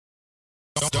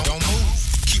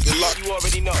you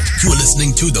already know. You're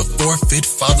listening to the Forfeit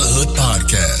Fatherhood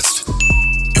Podcast.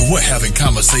 And we're having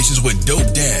conversations with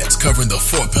dope dads covering the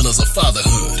 4 pillars of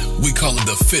fatherhood. We call it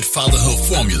the Fit Fatherhood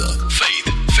Formula. Faith,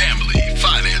 family,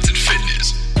 finance, and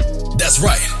fitness. That's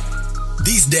right.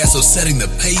 These dads are setting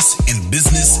the pace in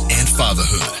business and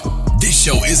fatherhood. This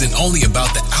show isn't only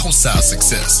about the outside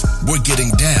success. We're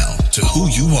getting down to who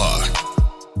you are.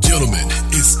 Gentlemen,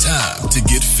 it's time to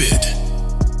get fit.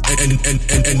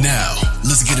 And now,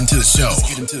 let's get into the show.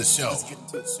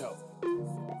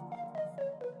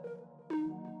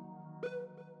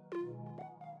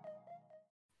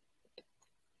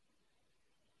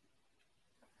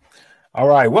 All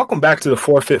right, welcome back to the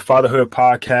Forfeit Fatherhood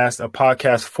Podcast, a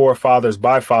podcast for fathers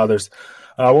by fathers,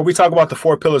 where we talk about the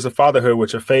 4 pillars of fatherhood,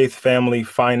 which are faith, family,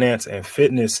 finance, and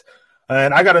fitness.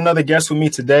 And I got another guest with me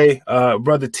today.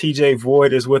 Brother TJ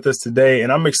Void is with us today,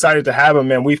 and I'm excited to have him,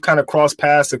 man. We've kind of crossed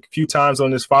paths a few times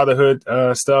on this fatherhood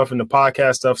stuff and the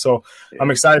podcast stuff, so I'm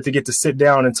excited to get to sit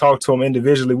down and talk to him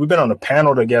individually. We've been on a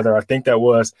panel together, I think that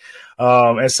was,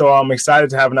 and so I'm excited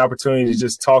to have an opportunity to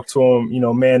just talk to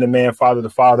him, man to man, father to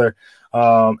father,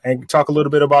 and talk a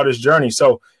little bit about his journey.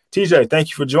 So, TJ, thank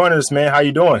you for joining us, man. How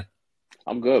you doing?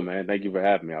 I'm good, man. Thank you for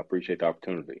having me. I appreciate the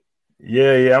opportunity.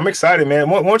 Yeah, I'm excited, man.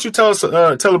 Why don't you tell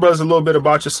the brothers a little bit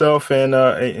about yourself and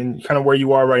kind of where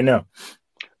you are right now?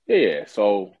 Yeah.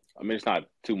 So, it's not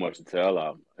too much to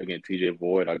tell. Again, TJ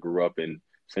Void. I grew up in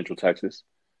Central Texas.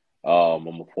 I'm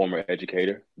a former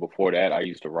educator. Before that, I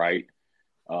used to write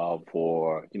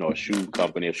for a shoe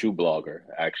company, a shoe blogger,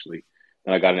 actually.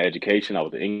 Then I got an education. I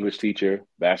was an English teacher,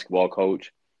 basketball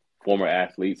coach, former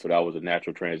athlete. So that was a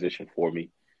natural transition for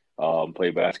me.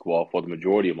 Played basketball for the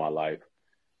majority of my life.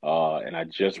 And I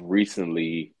just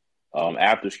recently,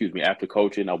 after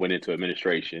coaching, I went into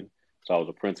administration. So I was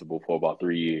a principal for about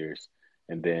 3 years.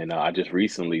 And then I just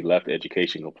recently left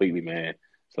education completely, man.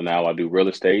 So now I do real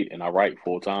estate and I write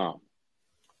full time.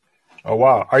 Oh,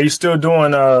 wow. Are you still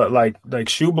doing like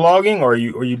shoe blogging, or are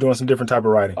you doing some different type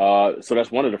of writing? So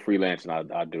that's one of the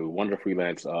freelancing I do. One of the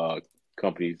freelance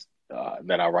companies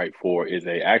that I write for is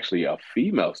actually a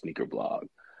female sneaker blog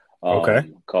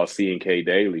called C&K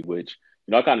Daily, which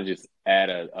I kind of just add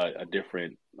a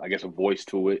different, I guess, a voice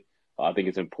to it. I think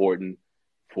it's important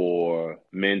for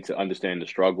men to understand the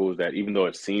struggles that, even though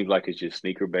it seems like it's just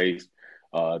sneaker based,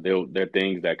 they're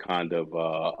things that kind of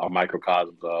are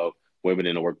microcosms of women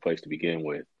in the workplace to begin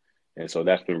with. And so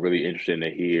that's been really interesting to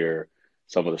hear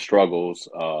some of the struggles,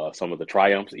 some of the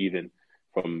triumphs, even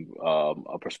from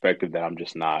a perspective that I'm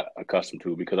just not accustomed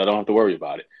to, because I don't have to worry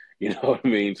about it. You know what I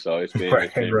mean? So it's been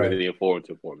really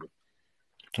informative for me.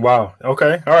 Wow.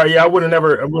 Okay. All right. Yeah, I would have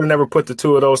never put the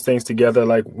two of those things together,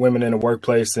 like women in the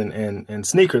workplace and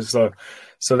sneakers.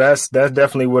 So that's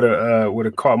definitely would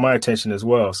have caught my attention as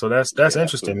well. So that's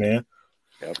interesting, man.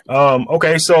 Yep.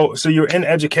 Okay. So you're in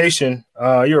education.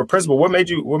 You're a principal. What made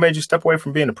you step away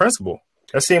from being a principal?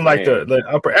 That seemed like the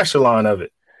upper echelon of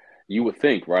it. You would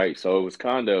think, right? So it was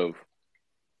kind of,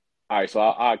 all right. So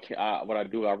I what I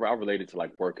do, I relate it to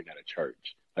like working at a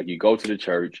church. Like you go to the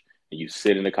church and you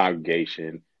sit in the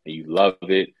congregation and you love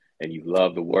it and you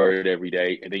love the word every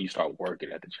day. And then you start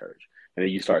working at the church and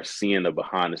then you start seeing the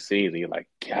behind the scenes and you're like,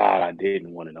 God, I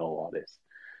didn't want to know all this.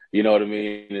 You know what I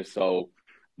mean? And so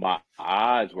my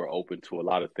eyes were open to a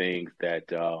lot of things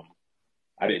that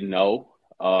I didn't know.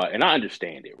 And I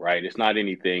understand it, right? It's not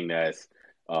anything that's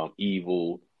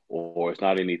evil, or it's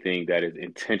not anything that is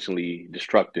intentionally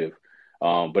destructive,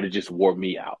 but it just wore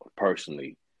me out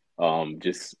personally.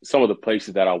 Just some of the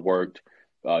places that I worked,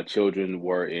 children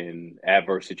were in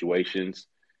adverse situations,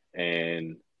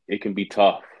 and it can be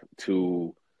tough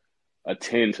to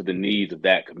attend to the needs of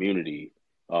that community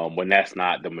when that's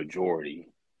not the majority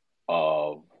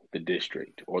of the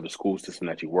district or the school system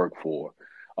that you work for.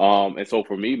 And so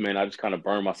for me, man, I just kind of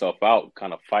burned myself out,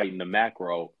 kind of fighting the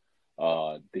macro,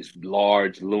 this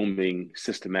large looming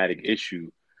systematic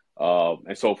issue.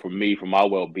 And so for me, for my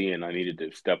well-being, I needed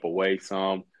to step away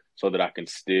some so that I can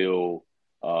still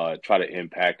try to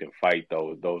impact and fight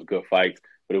those good fights.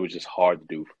 But it was just hard to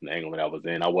do from the angle that I was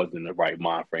in. I wasn't in the right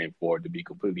mind frame for it, to be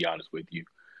completely honest with you.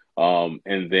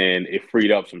 And then it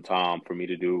freed up some time for me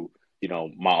to do,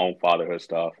 my own fatherhood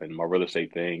stuff and my real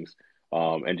estate things.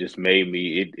 And just made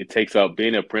me, it takes up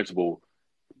being a principal.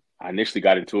 I initially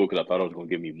got into it because I thought it was going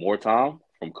to give me more time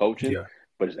from coaching,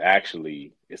 but it's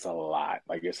a lot.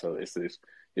 Like it's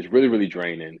really, really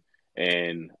draining,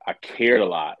 and I cared a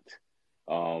lot.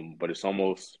 But it's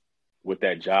almost, with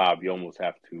that job, you almost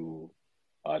have to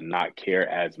not care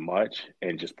as much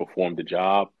and just perform the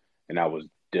job. And that was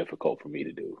difficult for me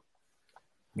to do.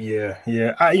 Yeah,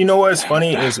 yeah. You know what's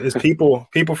funny is people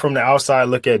from the outside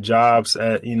look at jobs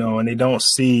at, and they don't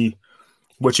see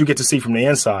what you get to see from the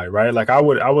inside, right? Like I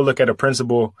would look at a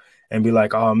principal and be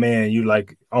like, oh man, you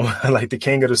like like the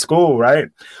king of the school, right?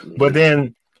 But Hmm.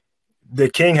 then the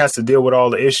king has to deal with all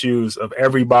the issues of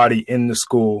everybody in the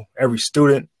school, every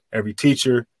student, every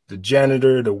teacher, the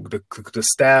janitor, the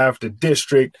staff, the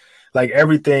district, like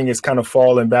everything is kind of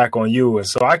falling back on you. And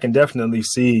so I can definitely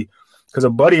see, because a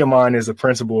buddy of mine is a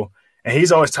principal and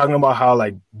he's always talking about how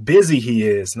like busy he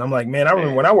is. And I'm like, man, I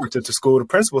remember when Man. I worked at the school, the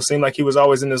principal seemed like he was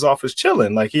always in his office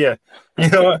chilling. Like, yeah, you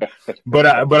know, but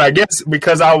I guess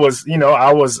because I was,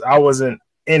 I wasn't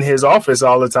in his office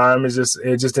all the time. It just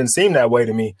didn't seem that way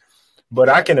to me. But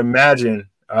I Right. can imagine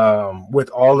with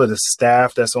all of the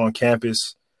staff that's on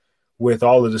campus, with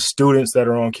all of the students that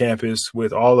are on campus,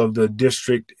 with all of the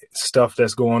district stuff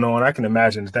that's going on, I can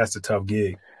imagine that that's a tough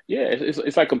gig. Yeah,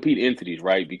 it's like compete entities,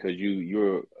 right? Because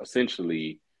you're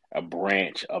essentially a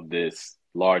branch of this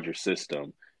larger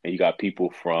system, and you got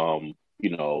people from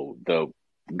the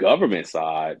government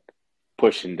side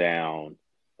pushing down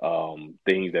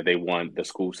things that they want the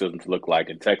school system to look like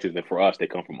in Texas, and for us, they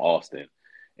come from Austin,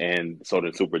 and so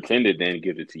the superintendent then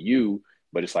gives it to you,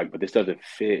 but it's like, but this doesn't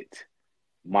fit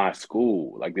my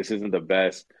school. Like this isn't the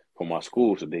best for my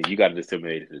school. So then you got to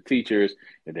disseminate it to the teachers,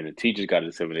 and then the teachers got to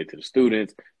disseminate it to the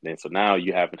students. And then so now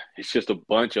you have it's just a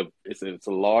bunch of it's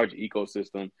a large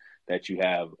ecosystem that you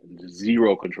have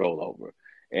zero control over.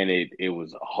 And it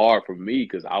was hard for me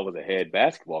because I was a head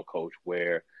basketball coach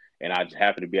and I just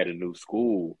happened to be at a new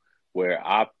school where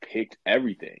I picked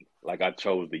everything. Like I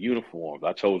chose the uniforms,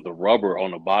 I chose the rubber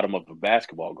on the bottom of the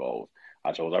basketball goals.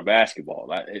 I chose our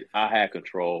basketball. I had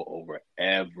control over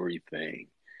everything.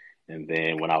 And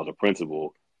then when I was a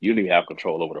principal, you didn't even have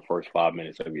control over the first 5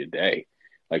 minutes of your day.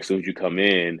 Like as soon as you come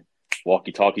in,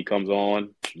 walkie talkie comes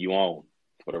on, you on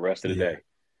for the rest of the Yeah.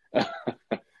 day.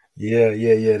 Yeah,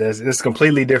 yeah, yeah. It's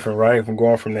completely different, right? From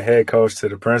going from the head coach to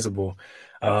the principal.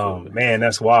 Absolutely. Man,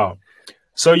 that's wild.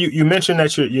 So you mentioned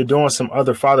that you're doing some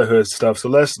other fatherhood stuff. So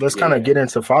let's kind of Yeah, get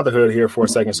into fatherhood here for a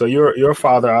second. So you're a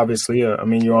father, obviously. I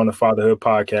mean, you're on the fatherhood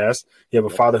podcast. You have a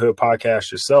yep, fatherhood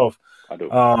podcast yourself. I do.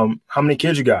 How many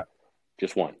kids you got?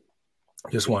 Just one.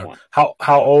 Just Just one. one.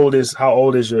 How old is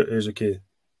your kid?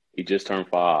 He just turned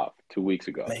 5 2 weeks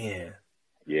ago. Man,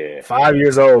 Yeah, 5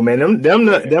 years old, man. yeah, Them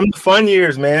the fun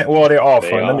years, man. Well, they're all they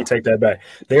fun. Let me are. take that back.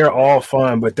 They are all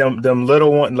fun, but them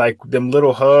little one, like them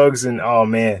little hugs and oh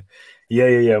man, yeah,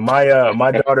 yeah, yeah.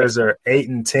 My daughters are 8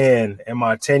 and 10, and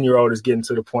my 10-year-old is getting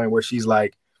to the point where she's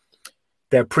like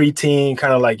that preteen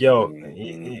kind of like, yo,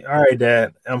 Hmm. all right,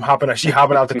 dad, I'm hopping out. She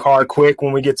hopping out the car quick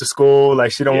when we get to school.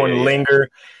 Like she don't Yeah, want to yeah, linger.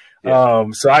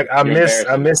 yeah. So I You're miss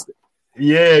I embarrassing them. miss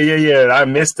yeah, yeah, yeah. I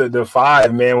missed the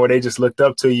five, man, where they just looked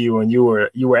up to you and you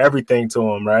were everything to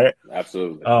them, right?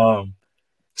 Absolutely. Um,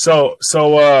 so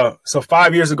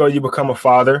 5 years ago you become a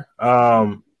father.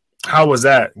 How was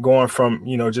that going from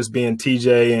just being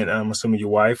TJ and I'm assuming your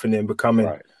wife, and then becoming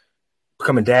Right.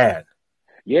 becoming dad?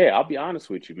 Yeah, I'll be honest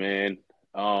with you, man.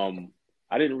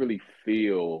 I didn't really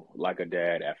feel like a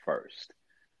dad at first.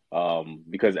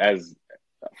 Because as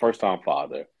a first time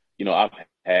father, I've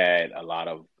had a lot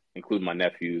of, including my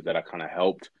nephews, that I kind of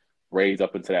helped raise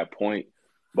up until that point.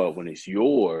 But when it's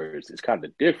yours, it's kind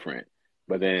of different.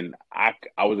 But then I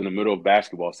was in the middle of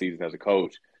basketball season as a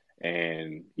coach,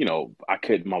 and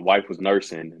my wife was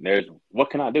nursing. And there's what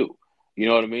can I do? You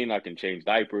know what I mean? I can change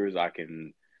diapers. I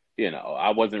can,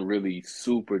 I wasn't really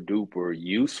super duper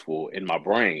useful in my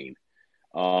brain,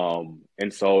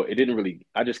 and so it didn't really,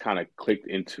 I just kind of clicked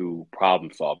into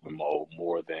problem solving mode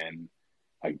more than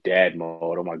like dad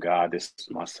mode. Oh my God, this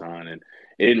is my son. And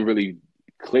it didn't really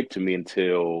click to me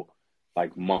until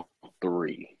like month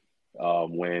 3,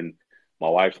 when my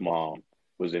wife's mom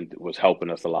was helping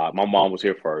us a lot. My mom was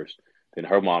here first, then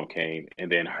her mom came,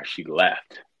 and then she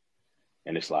left.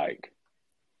 And it's like,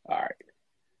 all right,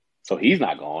 so he's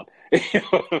not gone. You know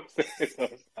what I'm saying? So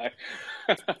it's like,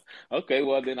 okay,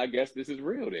 well then I guess this is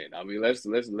real then. I mean, let's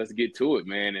get to it,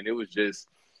 man. And it was just,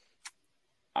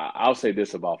 I'll say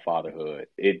this about fatherhood.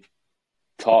 It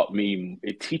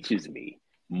teaches me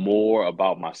more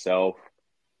about myself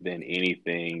than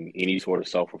anything, any sort of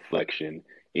self-reflection,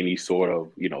 any sort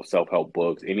of, self-help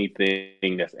books,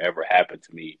 anything that's ever happened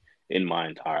to me in my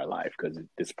entire life. Because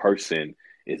this person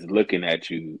is looking at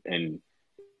you, and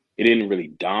it didn't really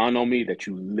dawn on me that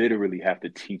you literally have to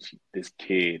teach this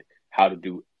kid how to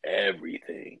do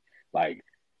everything, like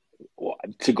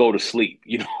to go to sleep.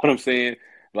 You know what I'm saying?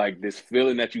 Like this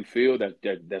feeling that you feel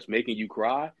that's making you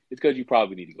cry, it's because you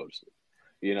probably need to go to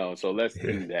sleep. So let's Yeah,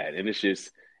 do that. And it's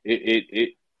just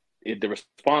it the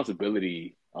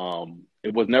responsibility.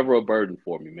 It was never a burden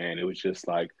for me, man. It was just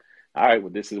like, all right,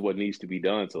 well, this is what needs to be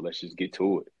done, so let's just get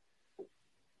to it.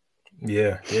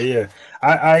 Yeah.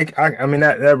 I mean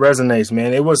that resonates,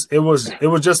 man. It was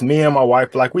just me and my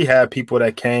wife. Like we had people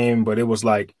that came, but it was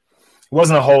like it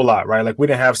wasn't a whole lot, right? Like we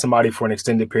didn't have somebody for an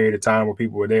extended period of time where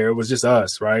people were there. It was just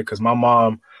us, right? Because my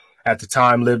mom at the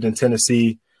time lived in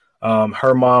Tennessee.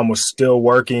 Her mom was still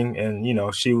working, and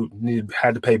she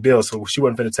had to pay bills, so she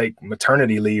wasn't going to take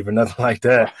maternity leave or nothing like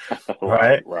that,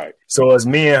 right? Right. So it was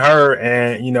me and her,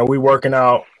 and we working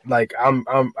out. Like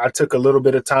I took a little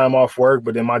bit of time off work,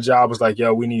 but then my job was like,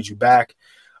 "Yo, we need you back,"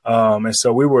 and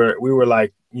so we were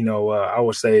like, I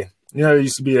would say, there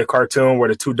used to be a cartoon where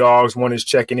the two dogs, one is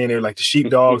checking in, they're like the sheep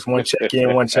dogs, one check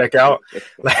in, one check out.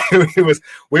 Like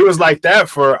we was like that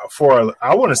for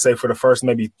I want to say for the first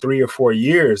maybe 3 or 4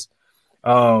 years,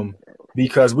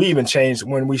 because we even changed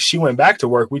when she went back to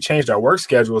work. We changed our work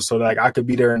schedule so like I could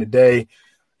be there in the day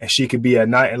and she could be at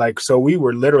night. Like so, we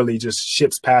were literally just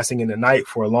ships passing in the night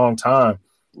for a long time.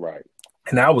 Right,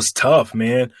 and that was tough,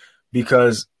 man,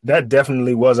 because that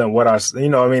definitely wasn't what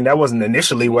that wasn't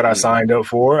initially what I signed up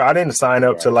for. I didn't sign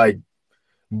up to like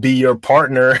be your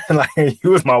partner. Like you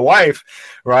was my wife,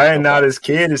 right? And now this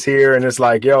kid is here and it's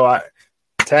like, yo,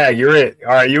 Tag, you're it.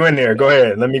 All right, you in there. Go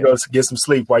ahead. Let me go get some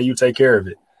sleep while you take care of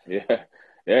it. Yeah.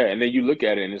 And then you look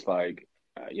at it and it's like,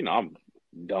 I'm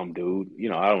a dumb dude.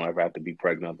 I don't ever have to be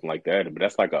pregnant, nothing like that. But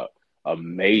that's like a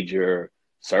major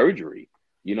surgery.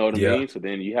 You know what I mean? So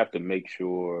then you have to make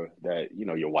sure that,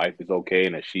 your wife is okay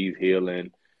and that she's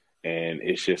healing. And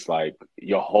it's just like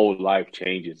your whole life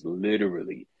changes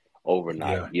literally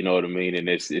overnight. Yeah. You know what I mean? And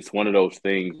it's one of those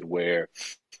things where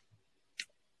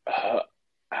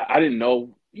I didn't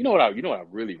know. You know what I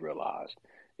really realized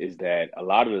is that a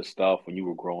lot of the stuff when you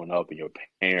were growing up and your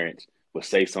parents would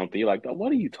say something, you're like,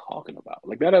 what are you talking about?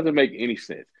 Like that doesn't make any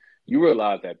sense. You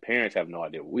realize that parents have no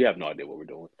idea. We have no idea what we're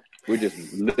doing. We're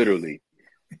just literally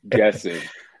guessing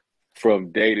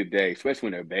from day to day, especially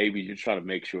when they're babies. You're trying to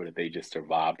make sure that they just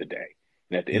survive the day.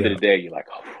 And at the end of the day, you're like,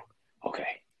 oh,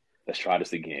 okay, let's try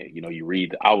this again. You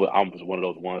read. I was one of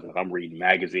those ones that I'm reading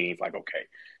magazines like, okay,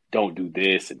 don't do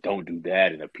this and don't do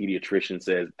that. And a pediatrician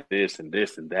says this and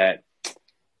this and that.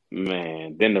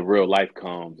 Man, then the real life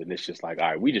comes and it's just like, all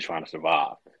right, we just trying to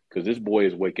survive because this boy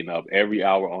is waking up every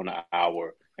hour on the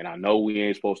hour. And I know we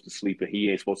ain't supposed to sleep and he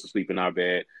ain't supposed to sleep in our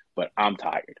bed, but I'm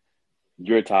tired.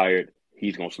 You're tired.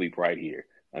 He's going to sleep right here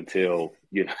until,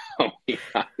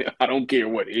 I don't care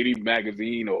what any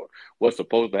magazine or what's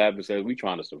supposed to happen says. We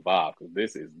trying to survive because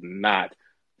this is not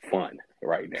fun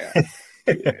right now.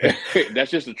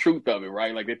 That's just the truth of it,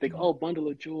 right? Like they think, oh, bundle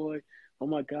of joy. Oh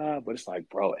my God. But it's like,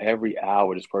 bro, every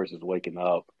hour this person's waking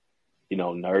up,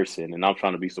 nursing, and I'm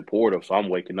trying to be supportive. So I'm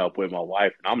waking up with my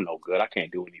wife and I'm no good. I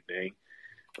can't do anything.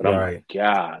 But I'm like,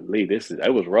 golly,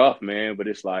 it was rough, man. But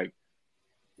it's like,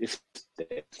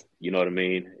 you know what I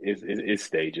mean? It's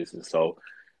stages. And so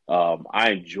I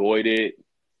enjoyed it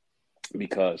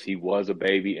because he was a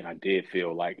baby and I did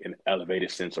feel like an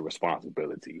elevated sense of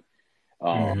responsibility.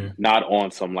 Not on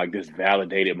some like this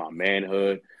validated my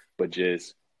manhood, but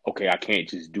just, okay, I can't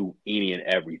just do any and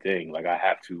everything. Like I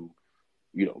have to,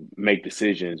 make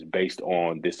decisions based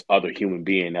on this other human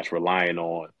being that's relying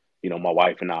on, my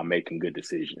wife and I making good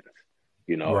decisions,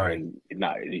 right. And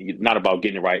not about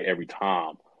getting it right every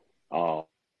time.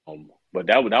 But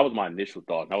that was my initial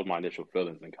thought. That was my initial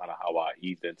feelings and kind of how I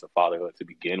eased into fatherhood to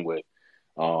begin with.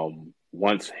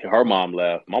 Once her mom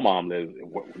left, my mom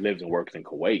lives and works in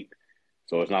Kuwait.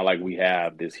 So it's not like we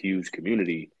have this huge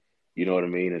community, you know what I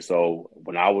mean? And so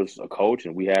when I was a coach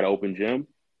and we had open gym,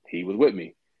 he was with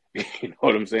me. You know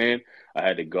what I'm saying? I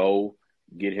had to go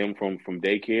get him from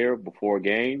daycare before a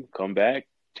game, come back,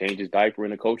 change his diaper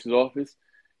in the coach's office.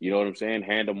 You know what I'm saying?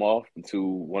 Hand him off to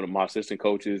one of my assistant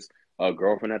coaches'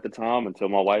 girlfriend at the time until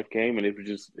my wife came. And it was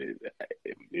just,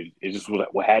 it just was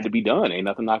what had to be done. Ain't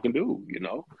nothing I can do,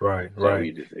 Right. So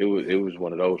it was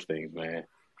one of those things, man.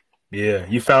 Yeah,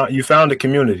 you found a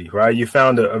community, right? You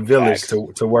found a village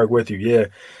to work with you. Yeah,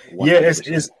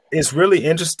 100%. It's really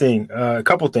interesting. A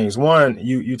couple things. One,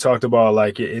 you talked about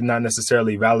like it not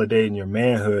necessarily validating your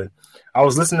manhood. I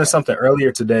was listening to something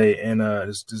earlier today, and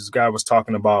this guy was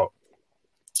talking about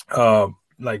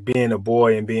like being a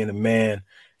boy and being a man,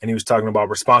 and he was talking about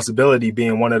responsibility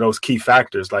being one of those key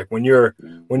factors. Like when you're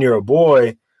a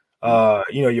boy.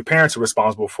 Your parents are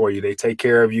responsible for you. They take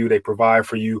care of you. They provide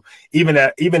for you. Even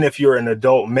if you're an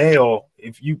adult male,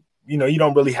 if you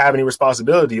don't really have any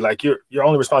responsibility, like your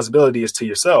only responsibility is to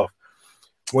yourself.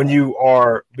 when you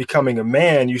are becoming a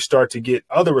man, you start to get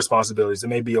other responsibilities. It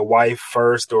may be a wife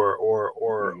first,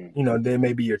 or there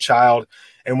may be your child.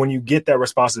 And when you get that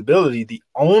responsibility, the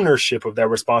ownership of that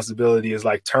responsibility is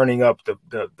like turning up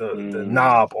the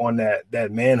knob on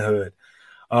that manhood.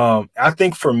 I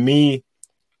think for me,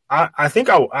 I think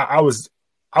I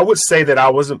would say that I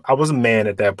was a man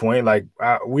at that point. Like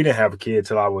we didn't have a kid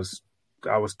till I was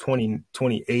 20,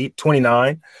 28,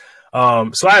 29.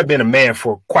 So I had been a man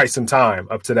for quite some time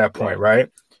up to that point, right?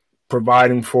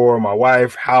 Providing for my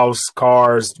wife, house,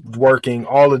 cars, working,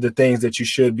 all of the things that you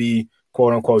should be,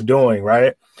 quote unquote, doing,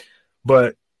 right?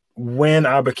 But when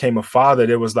I became a father,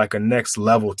 there was like a next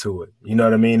level to it. You know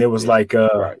what I mean? It was like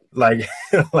like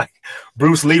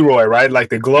Bruce Leroy, right? Like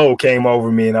the glow came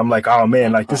over me and I'm like, oh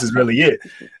man, like this is really it.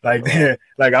 Like,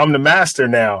 like I'm the master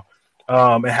now.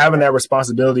 And having that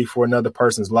responsibility for another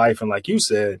person's life. And like you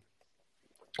said,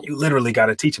 you literally got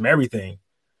to teach them everything,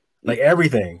 like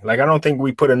everything. Like, I don't think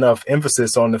we put enough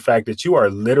emphasis on the fact that you are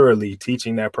literally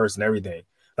teaching that person everything.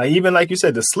 Like, even like you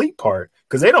said, the sleep part,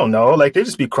 because they don't know, like they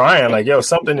just be crying like, yo,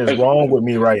 something is wrong with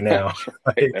me right now.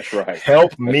 Like, that's right.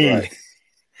 Help me. Right.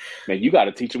 Man, you got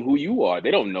to teach them who you are.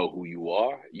 They don't know who you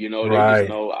are. You know, they just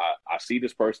know, I see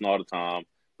this person all the time.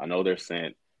 I know they're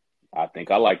sent. I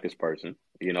think I like this person,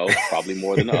 you know, probably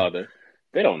more than the other.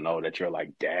 They don't know that you're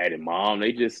like dad and mom.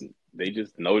 They just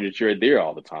know that you're there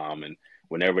all the time. And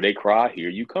whenever they cry, here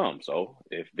you come. So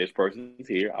if this person's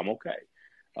here, I'm okay.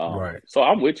 So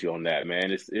I'm with you on that, man.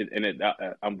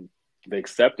 The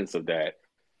acceptance of that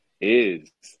is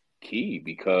key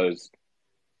because,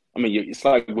 I mean, it's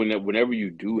like whenever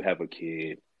you do have a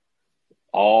kid,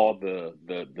 all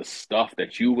the stuff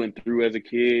that you went through as a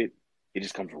kid, it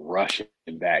just comes rushing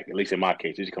back. At least in my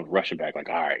case, it just comes rushing back. Like,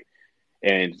 all right.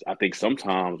 And I think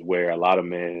sometimes where a lot of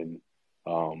men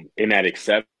in that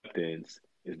acceptance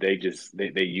is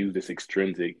they use this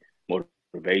extrinsic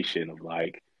motivation of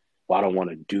like, well, I don't want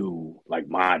to do like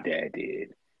my dad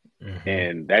did. Mm-hmm.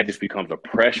 And that just becomes a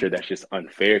pressure that's just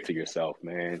unfair to yourself,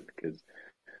 man. Because,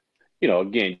 you know,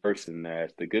 again, person,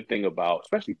 that's the good thing about,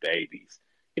 especially babies.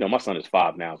 You know, my son is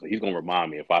 5 now, so he's going to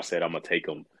remind me if I said I'm going to take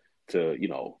him to, you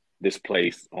know, this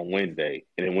place on Wednesday,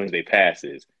 and then Wednesday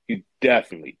passes, he's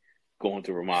definitely going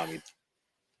to remind me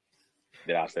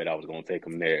that I said I was going to take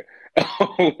him there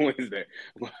on Wednesday.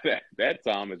 But that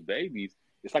time as babies,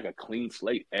 it's like a clean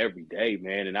slate every day,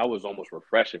 man. And that was almost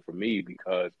refreshing for me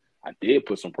because I did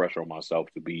put some pressure on myself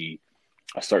to be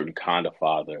a certain kind of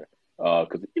father.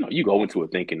 Because, you know, you go into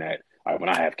it thinking that, all right, when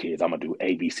I have kids, I'm going to do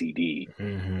A, B, C, D.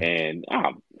 Mm-hmm. And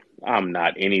I'm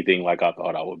not anything like I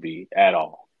thought I would be at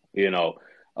all, you know.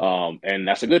 And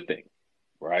that's a good thing,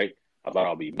 right? I thought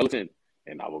I'll be militant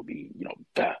and I will be, you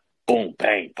know, boom,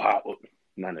 bang, pop,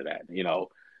 none of that, you know.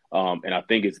 And I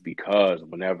think it's because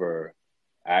whenever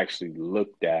I actually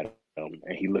looked at him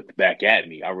and he looked back at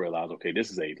me, I realized, okay,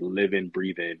 this is a living,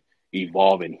 breathing,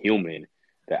 evolving human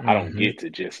that I don't get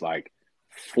to just like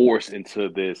force into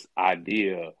this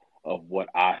idea of what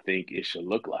I think it should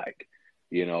look like,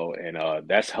 you know. And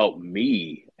that's helped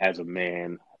me as a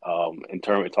man in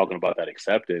terms of talking about that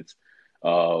acceptance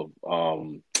of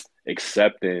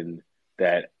accepting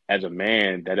that as a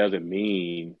man, that doesn't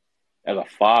mean as a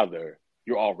father,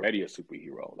 you're already a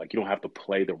superhero. Like, you don't have to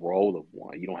play the role of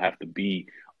one. You don't have to be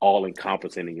all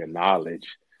encompassing in your knowledge,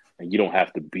 and you don't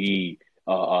have to be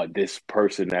this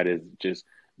person that is just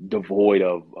devoid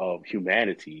of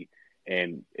humanity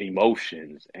and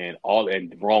emotions and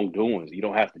wrongdoings. You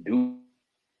don't have to do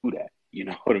that. You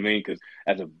know what I mean? Because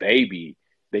as a baby,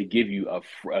 they give you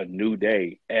a new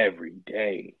day every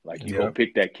day. Like, you go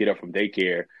pick that kid up from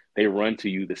daycare, they run to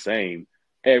you the same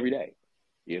every day.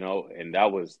 You know, and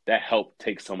that helped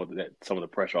take some of the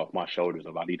pressure off my shoulders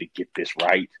of I need to get this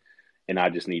right, and I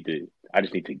just need to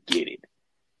get it.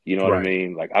 You know what I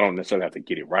mean? Like, I don't necessarily have to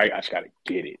get it right. I just got to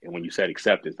get it. And when you said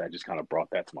acceptance, that just kind of brought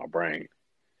that to my brain.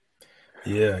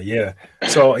 Yeah.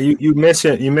 So you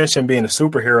mentioned being a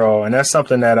superhero, and that's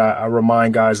something that I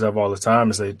remind guys of all the time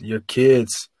is that your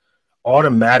kids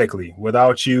automatically,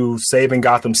 without you saving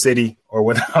Gotham City or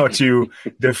without you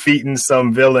defeating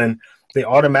some villain, they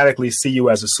automatically see you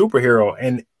as a superhero.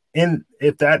 And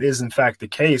if that is in fact the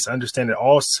case, understand that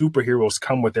all superheroes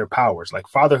come with their powers. Like,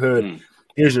 fatherhood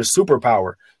is your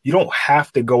superpower. You don't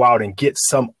have to go out and get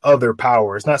some other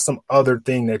power. It's not some other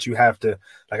thing that you have to,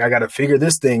 like, I got to figure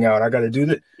this thing out. I got to do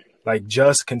that. Like,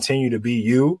 just continue to be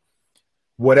you,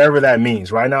 whatever that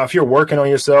means. Right now, if you're working on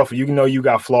yourself, you know you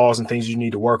got flaws and things you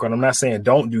need to work on. I'm not saying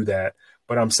don't do that,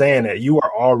 but I'm saying that you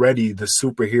are already the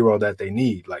superhero that they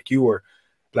need. Like, you were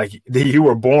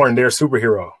born their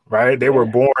superhero, right? They were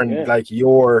born like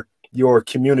your your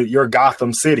community, your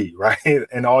Gotham City, right?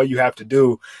 And all you have to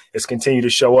do is continue to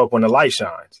show up when the light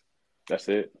shines. That's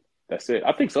it. That's it.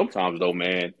 I think sometimes though,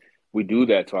 man, we do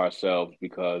that to ourselves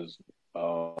because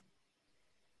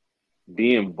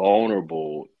being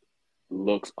vulnerable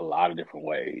looks a lot of different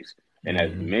ways. And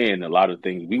as men, a lot of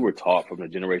things we were taught from the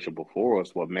generation before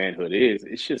us, what manhood is,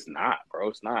 it's just not, bro.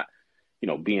 It's not,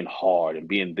 being hard and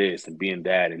being this and being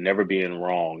that and never being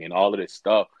wrong and all of this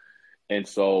stuff. And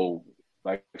so,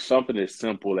 like, something as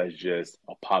simple as just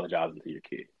apologizing to your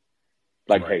kid.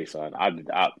 Like, hey, son,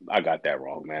 I got that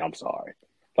wrong, man. I'm sorry.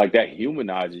 Like, that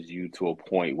humanizes you to a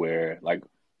point where, like,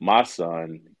 my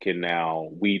son can now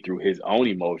weed through his own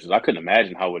emotions. I couldn't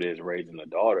imagine how it is raising a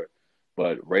daughter,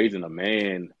 but raising a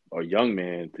man or young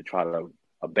man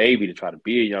a baby to try to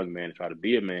be a young man, to try to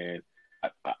be a man,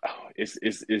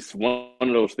 it's one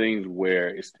of those things where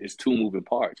it's two moving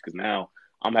parts, because now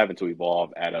I'm having to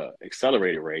evolve at an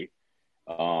accelerated rate,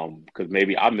 because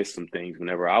maybe I missed some things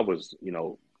whenever I was,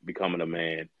 becoming a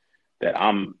man, that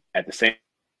I'm at the same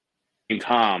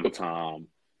time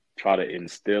try to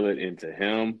instill it into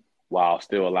him while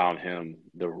still allowing him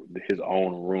his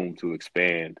own room to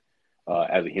expand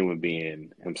as a human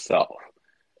being himself.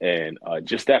 And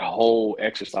just that whole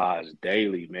exercise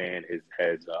daily, man,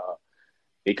 has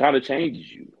it kind of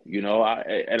changes you,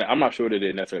 and I'm not sure that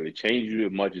it necessarily changes you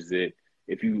as much as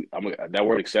that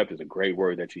word accept is a great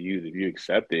word that you use. If you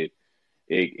accept it,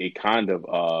 it kind of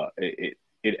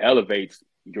it elevates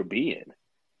your being.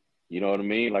 You know what I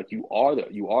mean? Like, you are the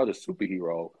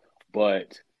superhero,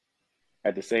 but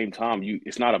at the same time,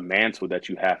 it's not a mantle that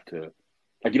you have to,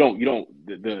 like, you don't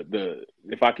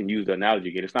if I can use the analogy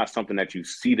again, it's not something that you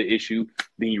see the issue,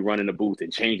 then you run in the booth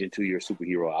and change into your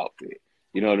superhero outfit.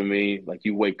 You know what I mean? Like,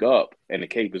 you wake up and the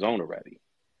cape is on already.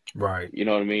 Right. You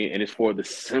know what I mean? And it's for the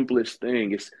simplest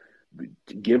thing. It's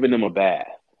giving them a bath,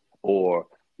 or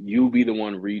you be the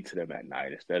one read to them at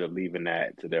night instead of leaving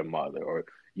that to their mother, or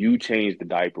you change the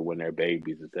diaper when they're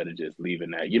babies instead of just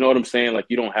leaving that. You know what I'm saying? Like,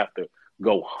 you don't have to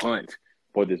go hunt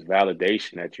for this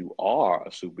validation that you are a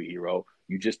superhero.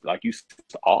 You just, like you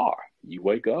are. You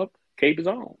wake up, cape is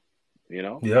on.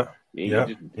 Yeah.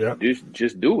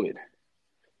 Just do it.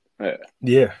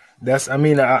 Yeah.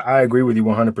 I agree with you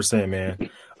 100%, man.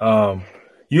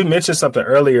 You mentioned something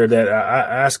earlier that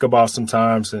I ask about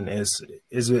sometimes, and it's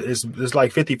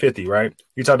like 50-50, right?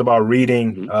 You talked about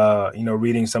reading,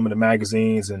 reading some of the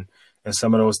magazines and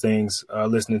some of those things,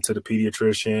 listening to the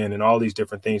pediatrician and all these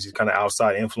different things, these kind of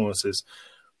outside influences.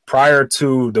 Prior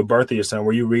to the birth of your son,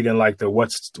 were you reading like the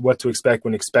what to expect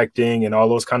when expecting and all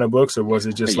those kind of books, or was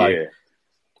it just like,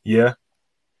 yeah?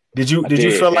 Did you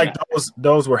feel like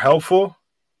those were helpful?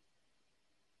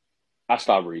 I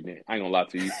stopped reading it. I ain't gonna lie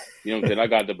to you. You know what I'm saying? I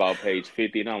got to about page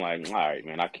 50 and I'm like, all right,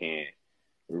 man, I can't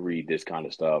read this kind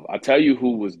of stuff. I tell you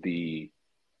who was the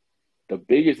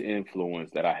biggest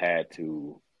influence that I had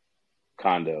to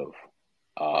kind of,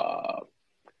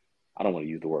 I don't want to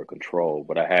use the word control,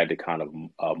 but I had to kind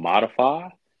of modify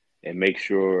and make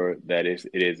sure that it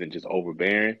isn't just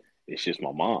overbearing. It's just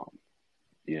my mom,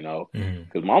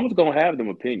 because mom was going to have them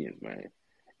opinions, man.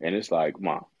 And it's like,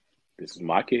 Mom, this is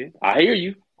my kid. I hear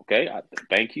you. Okay,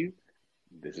 thank you.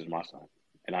 This is my son,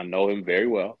 and I know him very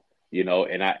well,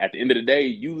 and at the end of the day,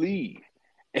 you leave,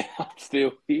 and I'm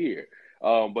still here.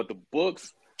 But the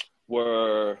books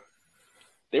were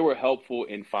helpful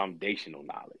in foundational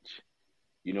knowledge.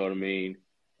 You know what I mean?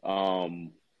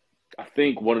 I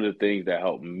think one of the things that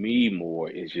helped me more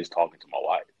is just talking to my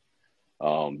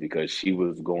wife, because she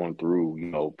was going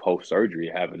through,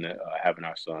 post-surgery, having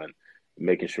our son,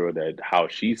 making sure that how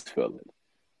she's feeling.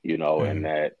 And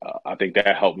that I think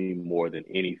that helped me more than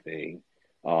anything.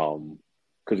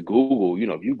 Because Google,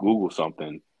 if you Google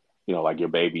something, like your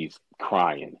baby's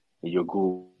crying, and you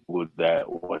Google that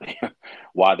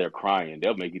why they're crying,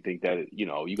 they'll make you think that,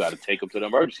 you got to take them to the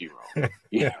emergency room.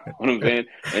 You know what I'm saying?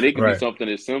 And it could be something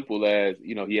as simple as,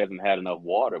 he hasn't had enough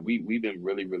water. We've been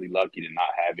really, really lucky to not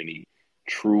have any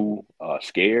true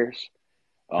scares,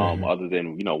 other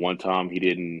than, one time he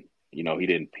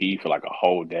didn't pee for like a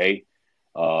whole day.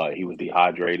 He was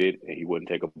dehydrated and he wouldn't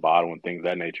take a bottle and things of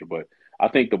that nature. But I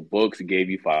think the books gave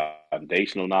you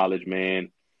foundational knowledge,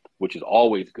 man, which is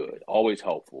always good, always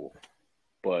helpful.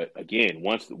 But again,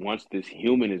 once this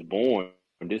human is born,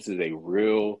 this is a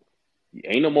real,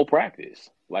 ain't no more practice.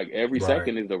 Like every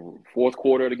second is the fourth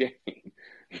quarter of the game.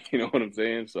 You know what I'm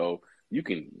saying? So you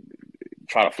can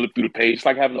try to flip through the page. It's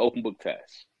like having an open book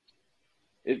test.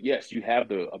 Yes, you have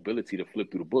the ability to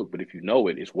flip through the book, but if you know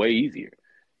it, it's way easier.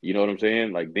 You know what I'm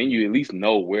saying? Like, then you at least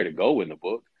know where to go in the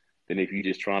book than if you're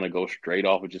just trying to go straight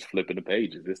off and just flipping the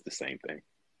pages. It's the same thing.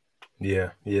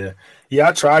 Yeah, yeah, yeah.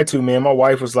 I tried to, man. My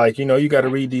wife was like, you got to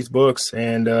read these books,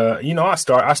 and I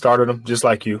started them just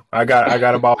like you. I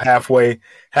got about halfway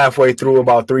through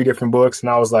about three different books, and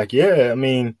I was like, yeah. I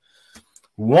mean,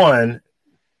 one,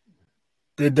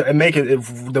 it make it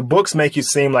if the books make you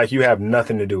seem like you have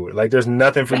nothing to do with it. Like there's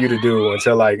nothing for you to do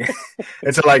until like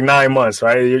until like 9 months,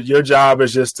 right? Your job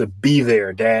is just to be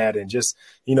there, dad, and just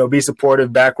be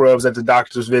supportive, back rubs at the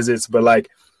doctor's visits, but like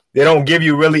they don't give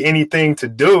you really anything to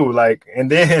do. Like, and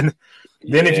then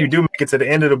if you do make it to the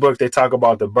end of the book, they talk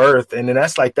about the birth, and then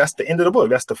that's the end of the book.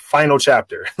 That's the final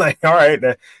chapter. Like, all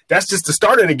right, that's just the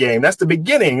start of the game. That's the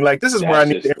beginning. Like, this is where I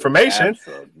need the information.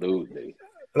 Absolutely.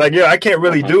 Like, I can't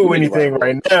really do anything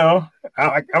right now.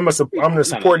 I'm the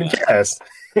supporting cast.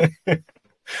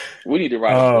 We need to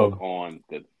write a book on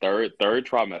the third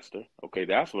trimester. Okay,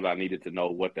 that's what I needed to know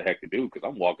what the heck to do, because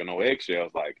I'm walking on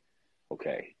eggshells. Like,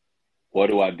 okay, what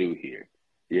do I do here?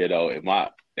 Do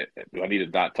I need to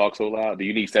not talk so loud? Do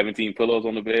you need 17 pillows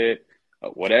on the bed?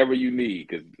 Whatever you need,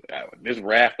 because this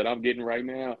raft that I'm getting right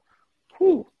now,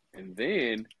 whew. And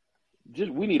then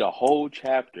we need a whole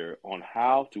chapter on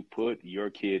how to put your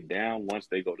kid down once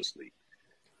they go to sleep.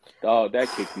 Dog, that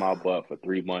kicked my butt for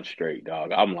 3 months straight,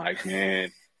 dog. I'm like,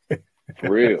 man,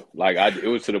 for real. Like, it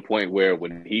was to the point where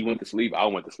when he went to sleep, I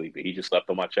went to sleep, and he just slept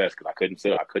on my chest because I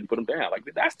couldn't put him down. Like,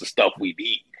 that's the stuff we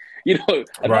need. Enough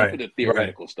of the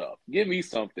theoretical stuff. Give me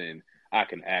something I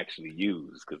can actually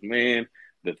use. Because, man,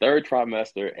 the third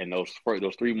trimester and those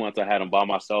 3 months I had him by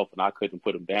myself and I couldn't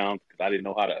put him down because I didn't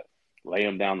know how to lay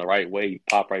him down the right way. He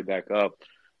popped right back up.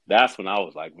 That's when I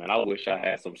was like, man, I wish I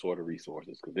had some sort of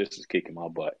resources, because this is kicking my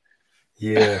butt.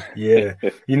 Yeah.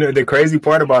 The crazy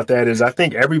part about that is I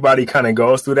think everybody kind of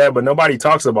goes through that, but nobody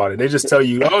talks about it. They just tell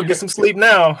you, oh, get some sleep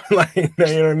now. Like, you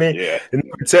know what I mean? Yeah. And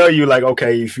they tell you, like,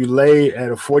 okay, if you lay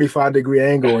at a 45-degree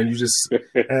angle and you just,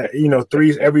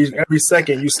 every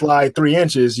second you slide 3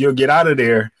 inches, you'll get out of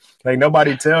there. Like,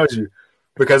 nobody tells you.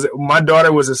 Because my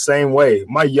daughter was the same way.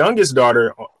 My youngest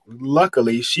daughter,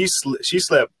 luckily, she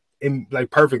slept in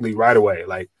like perfectly right away.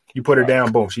 Like, you put her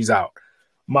down, boom, she's out.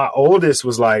 My oldest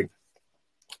was like,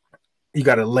 you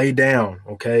got to lay down,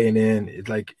 okay? And then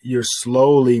like you're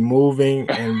slowly moving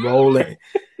and rolling.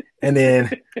 And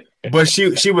then, but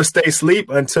she would stay asleep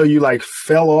until you like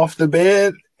fell off the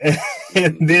bed,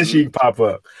 and then she'd pop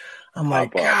up. I'm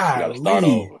like, God,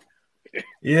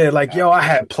 yeah, like, yo, I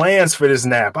had plans for this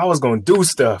nap. I was going to do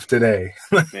stuff today.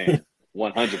 Man,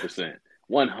 100%.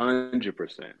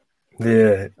 100%.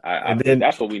 Yeah. And then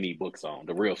that's what we need books on,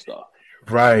 the real stuff.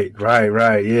 Right.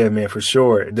 Yeah, man, for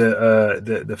sure.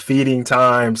 The feeding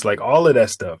times, like all of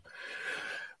that stuff.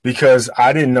 Because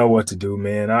I didn't know what to do,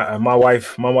 man. My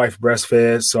wife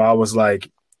breastfed, so I was like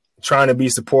trying to be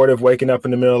supportive, waking up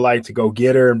in the middle of the night to go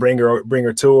get her and bring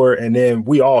her to her, and then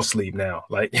we all sleep now.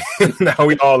 Like now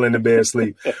we all in the bed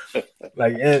sleep.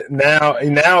 Like, and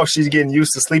now she's getting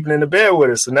used to sleeping in the bed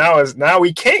with us. So now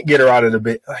we can't get her out of the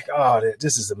bed. Like, oh,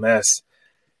 this is a mess.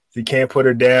 You can't put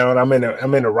her down. I'm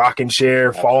in a rocking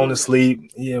chair, falling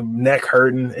asleep, neck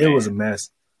hurting. Man. It was a mess.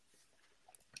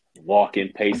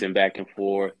 Walking, pacing back and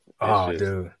forth.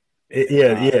 Dude.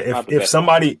 If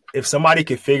somebody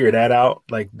could figure that out,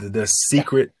 like the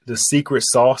secret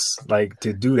sauce, like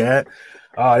to do that,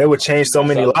 it would change so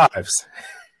many lives.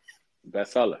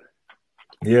 Bestseller.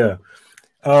 Yeah.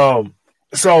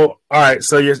 So all right.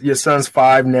 So your son's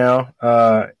 5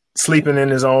 now. Sleeping in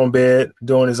his own bed,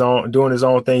 doing his own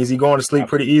thing. Is he going to sleep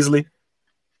pretty easily?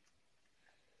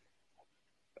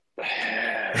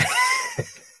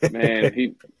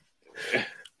 Man,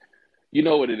 you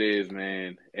know what it is,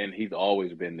 man, and he's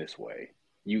always been this way.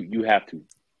 You have to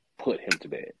put him to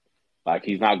bed. Like,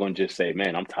 he's not going to just say,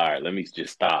 man, I'm tired, let me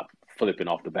just stop flipping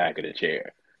off the back of the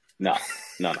chair. No.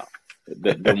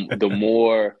 The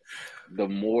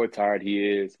more tired he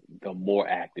is, the more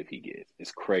active he gets.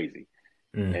 It's crazy.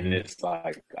 Mm-hmm. And it's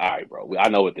like, all right, bro, I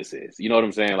know what this is. You know what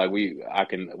I'm saying? Like, we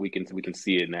can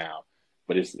see it now.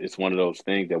 But it's one of those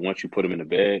things that once you put him in the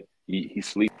bed, he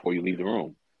sleeps before you leave the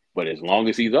room. But as long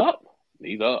as he's up,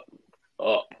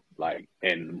 like,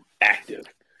 and active.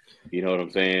 You know what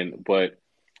I'm saying? But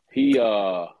he,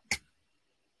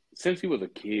 since he was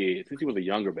a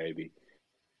younger baby,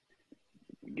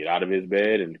 get out of his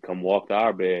bed and come walk to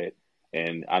our bed.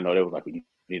 And I know they was like, we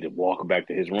need to walk him back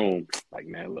to his room. Like,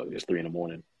 man, look, it's 3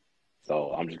 a.m.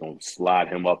 So I'm just going to slide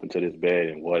him up into this bed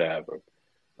and whatever.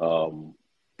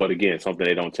 But again, something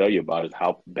they don't tell you about is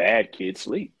how bad kids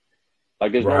sleep.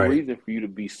 Like, there's no reason for you to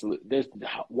be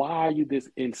why are you this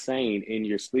insane in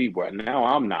your sleep? Right now,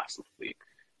 I'm not sleeping.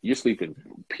 You're sleeping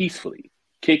peacefully,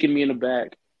 kicking me in the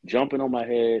back, jumping on my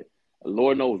head,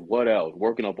 Lord knows what else,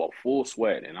 working up a full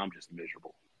sweat, and I'm just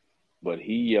miserable. but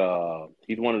he's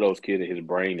one of those kids that his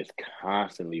brain is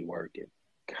constantly working,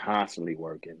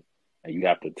 and you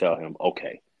have to tell him,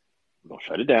 okay, we're gonna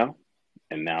shut it down,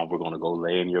 and now we're gonna go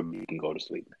lay in your bed and go to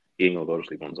sleep. He ain't gonna go to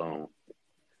sleep on his own.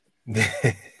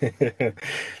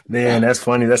 Man, that's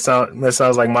funny. That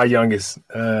sounds like my youngest.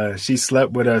 She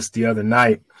slept with us the other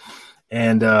night,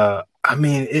 and I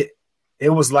mean it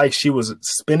was like she was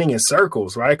spinning in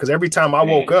circles, right? Because every time I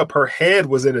woke up, her head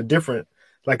was at a different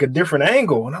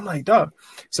angle, and I'm like, dog.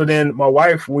 So then my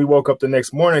wife, we woke up the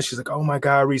next morning. She's like, "Oh my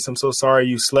God, Reese, I'm so sorry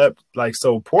you slept like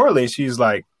so poorly." She's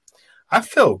like, "I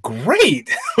feel great."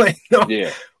 Like, no,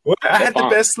 Yeah, well, I that's had the fine.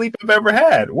 best sleep I've ever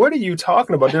had. What are you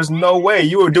talking about? There's no way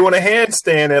you were doing a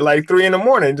handstand at like 3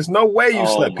 a.m. There's no way you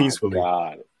Oh slept my peacefully.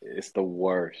 God, it's the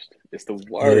worst. It's the Yeah.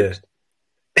 worst.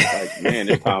 Like, man,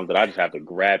 there's times that I just have to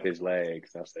grab his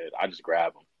legs. I said, I just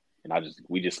grab him, and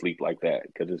we just sleep like that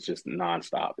because it's just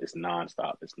nonstop. It's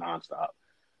nonstop. It's nonstop.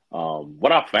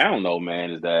 What I found though,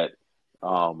 man, is that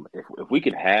if we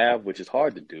can have, which is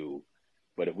hard to do,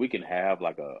 but if we can have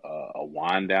like a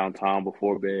wind down time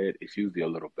before bed, it's usually a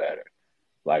little better.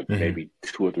 Like Mhm. maybe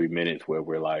 2 or 3 minutes where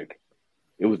we're like,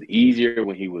 it was easier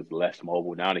when he was less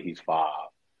mobile. Now that he's 5,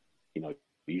 you know,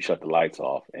 you shut the lights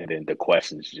off, and then the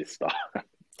questions just start.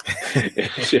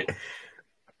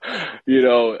 You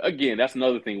know, again, that's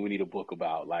another thing we need a book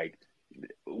about. Like,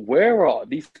 where are all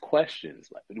these questions?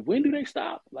 Like, when do they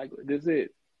stop? Like, is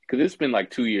it because it's been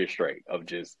like 2 years straight of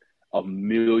just a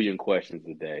million questions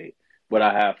a day. But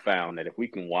I have found that if we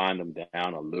can wind them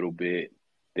down a little bit,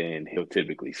 then he'll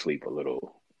typically sleep a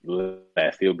little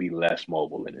less. He'll be less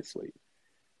mobile in his sleep.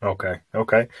 Okay.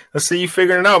 Let's see you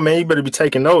figuring it out, man. You better be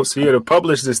taking notes. You got to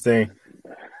publish this thing.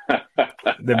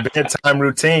 The bedtime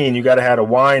routine, you got to have a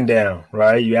wind down,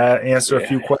 right? You answer a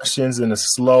few Yeah, questions in a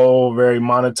slow, very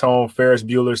monotone, Ferris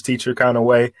Bueller's teacher kind of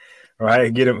way,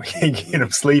 right? Get him, get him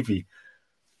sleepy.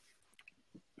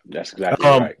 that's exactly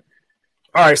Um, right.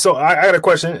 all right, so I got a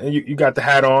question. You got the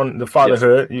hat on, the Yes.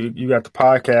 fatherhood. You got the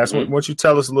podcast. Why hmm don't you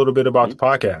tell us a little bit about the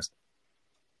podcast?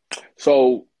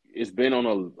 So it's been on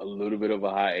a little bit of a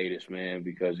hiatus, man,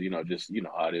 because just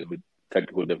how it is with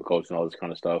technical difficulties and all this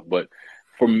kind of stuff. But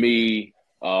for me,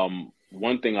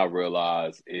 one thing I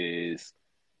realize is,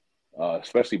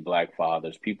 especially Black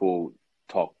fathers, people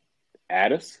talk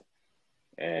at us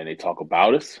and they talk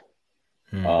about us,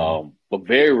 Mm-hmm. but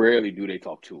very rarely do they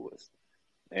talk to us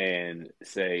and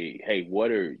say, "Hey, what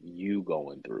are you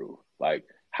going through? Like,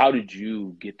 how did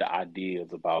you get the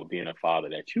ideas about being a father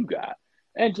that you got?"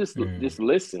 And just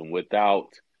listen without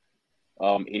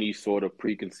any sort of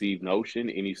preconceived notion,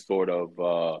 any sort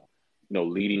of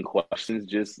leading questions,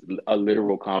 just a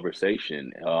literal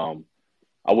conversation.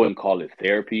 I wouldn't call it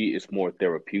therapy; it's more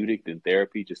therapeutic than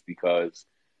therapy, just because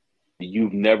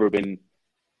you've never been.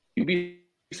 You'd be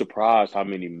surprised how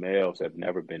many males have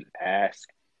never been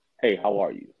asked, "Hey, how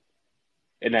are you?"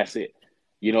 And that's it.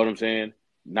 You know what I'm saying?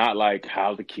 Not like,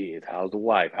 how's the kids, how's the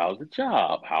wife, how's the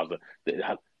job, how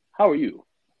are you?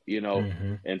 You know.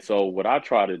 Mm-hmm. And so what I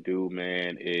try to do,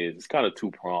 man, is it's kind of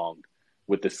two pronged.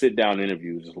 With the sit down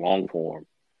interviews, it's long form,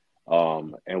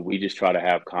 and we just try to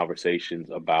have conversations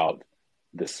about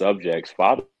the subject's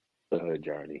fatherhood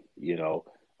journey.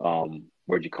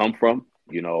 Where'd you come from?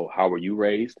 How were you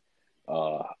raised?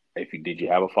 If you did you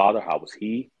have a father? How was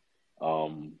he?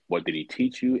 What did he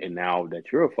teach you? And now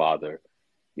that you're a father,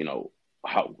 you know,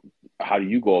 how how do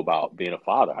you go about being a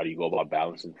father? How do you go about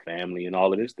balancing family and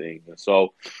all of these things? And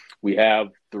so we have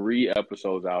 3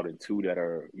 episodes out and 2 that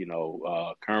are,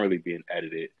 currently being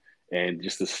edited. And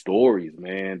just the stories,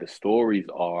 man, the stories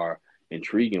are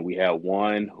intriguing. We have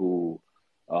one who,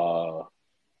 uh,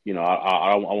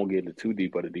 I won't get into too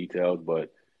deep of the details, but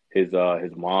his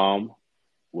mom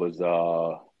was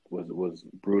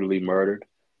brutally murdered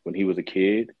when he was a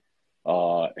kid,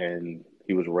 and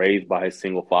he was raised by his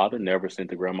single father, never sent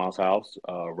to grandma's house,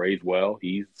 raised well.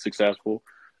 He's successful.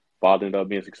 Father ended up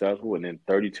being successful, and then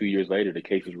 32 years later, the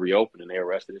case was reopened and they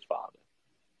arrested his father.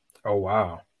 Oh,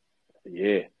 wow.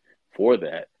 Yeah, for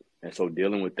that. And so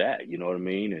dealing with that, you know what I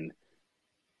mean, and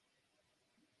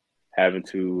having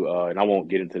to, and I won't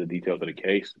get into the details of the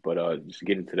case, but just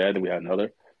get into that. Then we had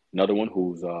another one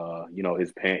who's,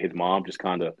 his mom just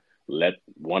kind of let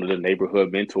one of the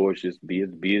neighborhood mentors just be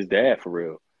his dad for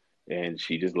real, and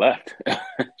she just left.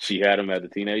 She had him as a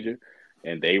teenager,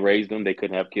 and they raised him. They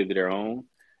couldn't have kids of their own,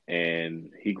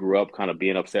 and he grew up kind of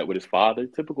being upset with his father,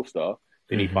 typical stuff.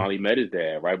 Then he Mm-hmm. finally met his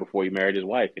dad right before he married his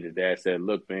wife, and his dad said,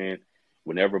 "Look, man,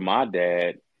 whenever my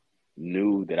dad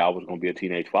knew that I was going to be a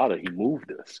teenage father, he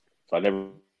moved us. So I never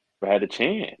had a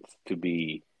chance to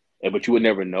be, but you would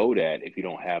never know that if you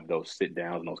don't have those sit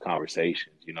downs and those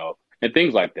conversations, you know? and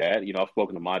things like that. I've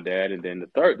spoken to my dad. And then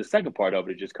the second part of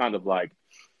it is just kind of like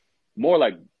more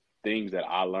like things that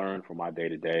I learned from my day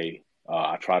to day.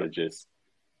 I try to just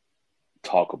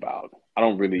talk about. I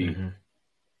don't really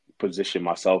position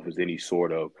myself as any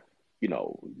sort of,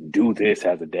 do this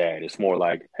as a dad. It's more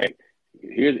like, hey,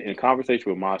 here's in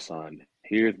conversation with my son,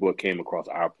 here's what came across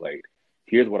our plate.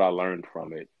 Here's what I learned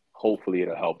from it. Hopefully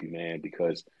it'll help you, man,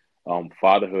 because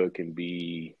fatherhood can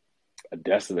be a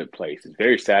desolate place. It's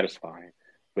very satisfying,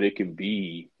 but it can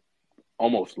be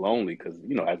almost lonely because,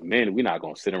 as men, we're not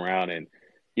going to sit around and,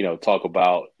 talk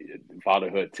about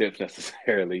fatherhood tips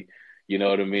necessarily. You know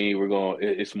what I mean?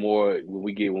 It's more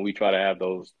when we try to have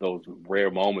those rare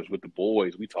moments with the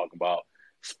boys, we talk about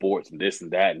sports and this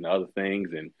and that and other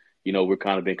things. And, we're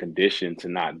kind of been conditioned to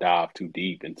not dive too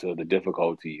deep into the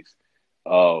difficulties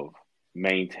of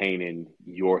maintaining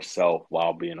yourself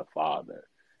while being a father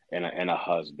and a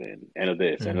husband and a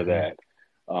this and a that,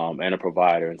 and a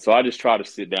provider. And so I just try to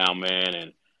sit down, man,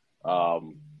 and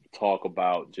talk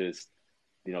about just,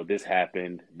 this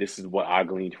happened. This is what I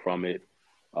gleaned from it.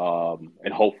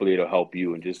 And hopefully it'll help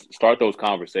you, and just start those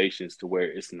conversations to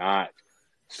where it's not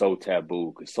so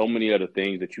taboo. Because so many other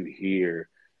things that you hear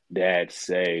dads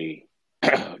say,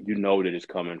 that it's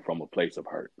coming from a place of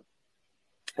hurt,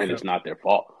 and it's not their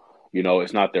fault.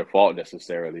 It's not their fault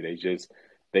necessarily.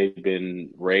 They've been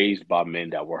raised by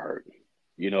men that were hurt.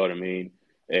 You know what I mean?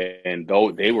 And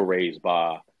though they were raised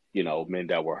by, men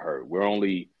that were hurt, we're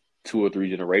only 2 or 3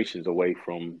 generations away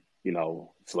from,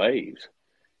 slaves.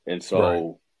 And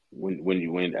so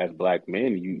when as Black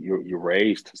men, you're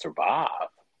raised to survive,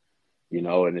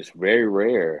 and it's very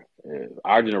rare.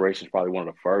 Our generation is probably one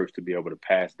of the first to be able to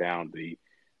pass down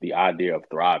the idea of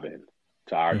thriving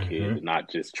to our kids, not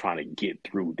just trying to get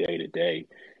through day to day.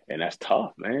 And that's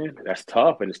tough, man. That's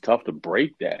tough. And it's tough to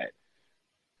break that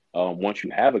once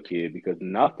you have a kid, because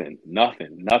nothing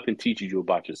teaches you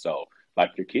about yourself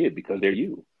like your kid, because they're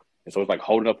you. And so it's like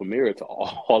holding up a mirror to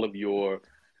all of your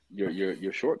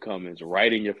shortcomings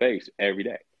right in your face every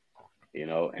day, and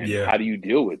how do you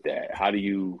deal with that? How do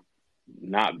you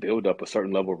not build up a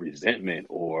certain level of resentment?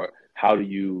 Or I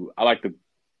like to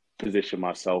position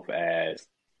myself as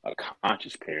a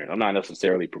conscious parent. I'm not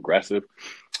necessarily progressive.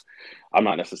 I'm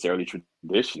not necessarily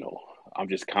traditional. I'm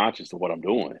just conscious of what I'm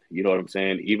doing. You know what I'm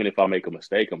saying? Even if I make a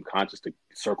mistake, I'm conscious to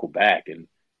circle back and,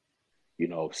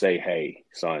 say, hey,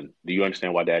 son, do you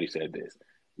understand why daddy said this?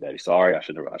 Daddy, sorry, I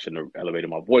shouldn't have elevated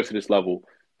my voice to this level.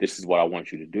 This is what I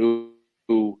want you to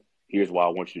do. Here's why I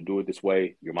want you to do it this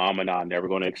way. Your mom and I are never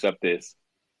going to accept this.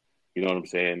 You know what I'm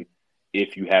saying?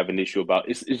 If you have an issue about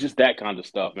it's just that kind of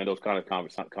stuff, man. Those kind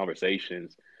of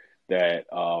conversations that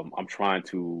I'm trying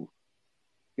to,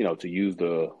 to use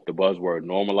the buzzword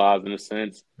normalize in a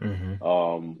sense,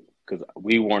 because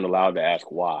we weren't allowed to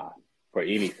ask why for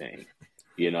anything,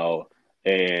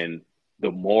 and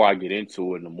the more I get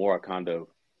into it, and the more I kind of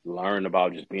learn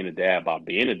about just being a dad,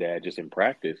 just in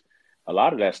practice, a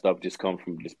lot of that stuff just comes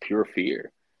from just pure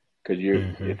fear. Because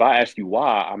if I ask you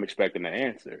why, I'm expecting an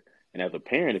answer. And as a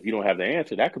parent, if you don't have the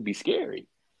answer, that could be scary,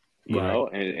 you know,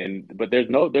 but there's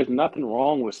nothing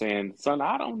wrong with saying, son,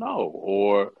 I don't know.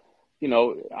 Or,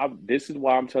 this is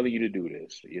why I'm telling you to do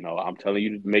this. I'm telling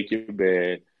you to make your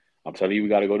bed. I'm telling you we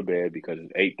got to go to bed because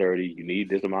it's 8:30. You need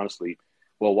this amount of sleep.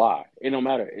 Well, why? It don't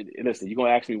matter. Listen, you're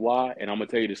going to ask me why, and I'm going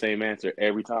to tell you the same answer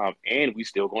every time, and we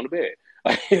still going to bed.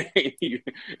 It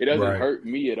doesn't hurt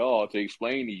me at all to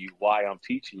explain to you why I'm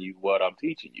teaching you what I'm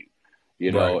teaching you,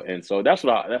 you know? And so that's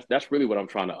really what I'm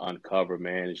trying to uncover,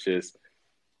 man. It's just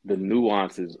the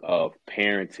nuances of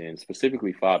parenting,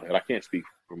 specifically fatherhood. I can't speak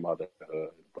for motherhood,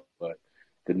 but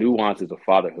the nuances of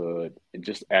fatherhood, and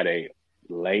just at a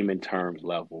layman terms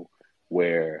level,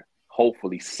 where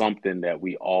hopefully something that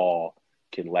we all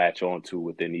can latch on to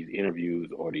within these interviews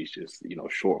or these just,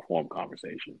 short form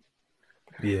conversations.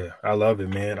 Yeah, I love it,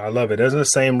 man. I love it. That's the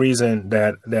same reason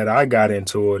that I got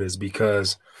into it, is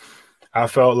because I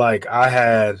felt like I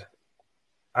had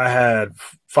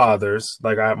fathers.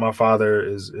 Like my father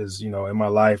is in my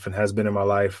life and has been in my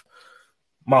life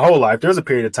my whole life. There's a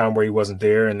period of time where he wasn't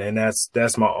there, and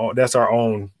that's our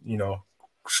own,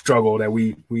 struggle that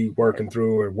we working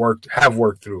through or have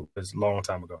worked through. It's a long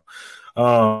time ago.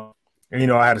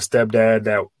 And, I had a stepdad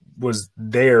that was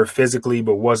there physically,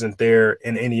 but wasn't there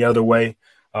in any other way.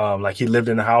 Like he lived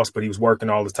in the house, but he was working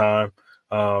all the time.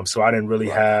 So I didn't really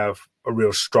have a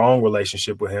real strong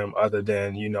relationship with him other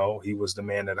than, he was the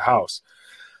man of the house.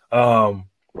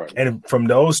 And from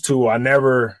those two, I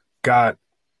never got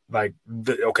like,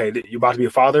 okay, you're about to be a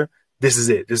father. This is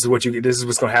it. This is what's going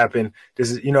to happen.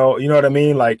 This is, you know what I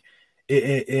mean? Like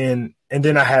And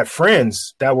then I had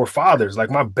friends that were fathers. Like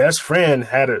my best friend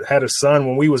had a son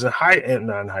when we was not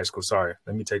in high school. Sorry,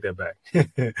 let me take that back.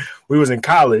 We was in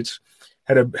college,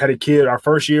 had a kid our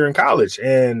first year in college,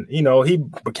 and he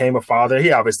became a father.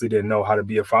 He obviously didn't know how to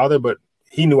be a father, but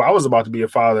he knew I was about to be a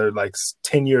father. Like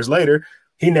 10 years later,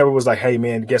 he never was like, "Hey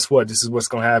man, guess what? This is what's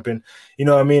gonna happen." You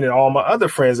know what I mean? And all my other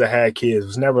friends that had kids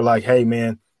was never like, "Hey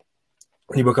man,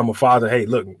 when you become a father, hey,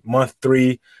 look, month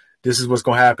 3. This is what's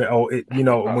going to happen. Oh,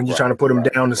 when you're trying to put them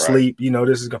down to sleep,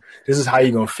 this is how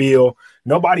you're going to feel.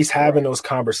 Nobody's having those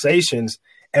conversations,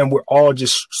 and we're all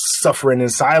just suffering in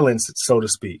silence, so to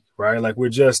speak. Right. Like we're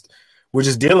just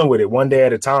dealing with it one day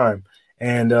at a time.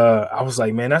 And I was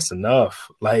like, man, that's enough.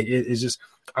 Like it's just,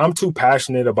 I'm too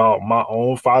passionate about my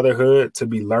own fatherhood to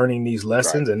be learning these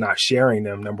lessons and not sharing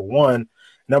them. Number one.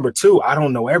 Number two, I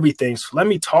don't know everything. So let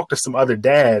me talk to some other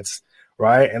dads.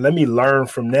 Right. And let me learn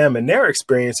from them and their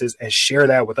experiences and share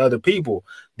that with other people,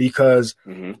 because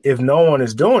if no one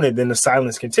is doing it, then the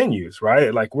silence continues.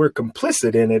 Right. Like we're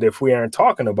complicit in it if we aren't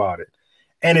talking about it.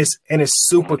 And it's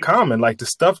super common. Like the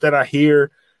stuff that I hear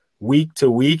week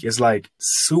to week is like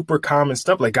super common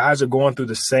stuff. Like guys are going through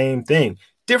the same thing,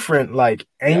 different like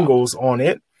angles on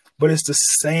it, but it's the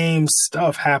same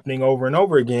stuff happening over and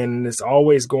over again. And it's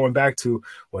always going back to,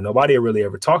 well, nobody really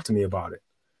ever talked to me about it.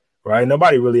 Right.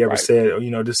 Nobody really ever said,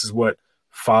 this is what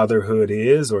fatherhood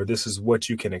is, or this is what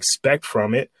you can expect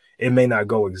from it. It may not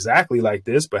go exactly like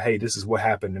this, but hey, this is what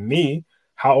happened to me.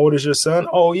 How old is your son?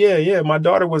 Oh, yeah. My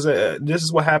daughter was this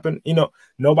is what happened.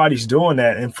 Nobody's doing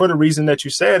that. And for the reason that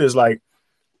you said is like,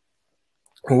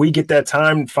 when we get that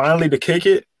time finally to kick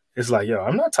it, it's like, yo,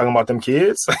 I'm not talking about them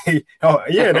kids. Oh,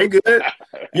 yeah, they good.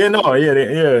 Little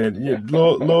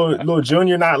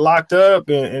junior not locked up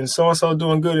and so-and-so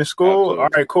doing good in school. Absolutely. All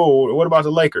right, cool. What about the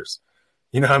Lakers?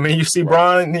 You know what I mean? You see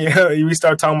Bron, we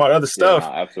start talking about other stuff.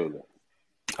 Yeah, absolutely.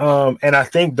 And I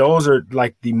think those are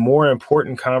like the more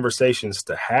important conversations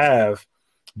to have,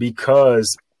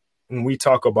 because when we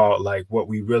talk about like what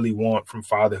we really want from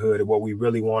fatherhood and what we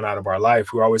really want out of our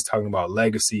life, we're always talking about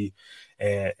legacy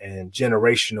and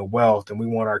generational wealth, and we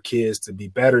want our kids to be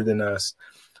better than us.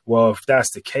 Well, if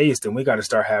that's the case, then we got to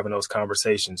start having those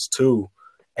conversations too,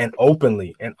 and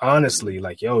openly and honestly,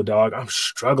 like, yo, dog, I'm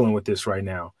struggling with this right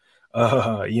now.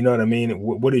 You know what I mean?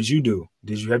 What did you do?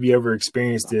 Have you ever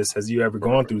experienced this? Has you ever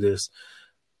gone through this?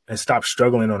 And stop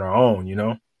struggling on our own,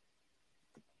 Yeah.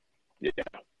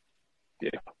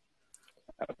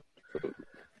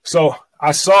 So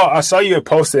I saw you had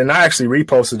posted, and I actually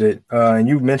reposted it, and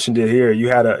you mentioned it here. You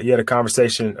had a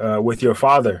conversation with your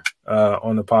father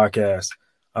on the podcast.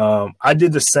 I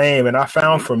did the same, and I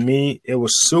found for me it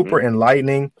was super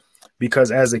enlightening,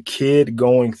 because as a kid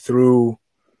going through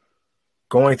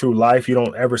life, you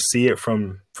don't ever see it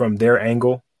from their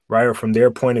angle, right, or from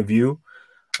their point of view.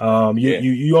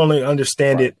 You only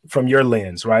understand it from your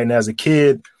lens, right? And as a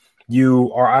kid,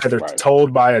 you are either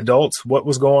told by adults what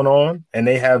was going on, and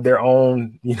they have their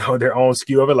own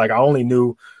skew of it. Like I only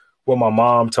knew what my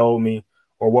mom told me,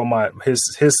 or what his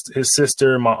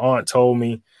sister, my aunt told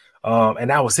me. And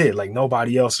that was it. Like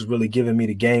nobody else was really giving me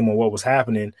the game on what was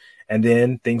happening. And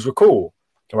then things were cool.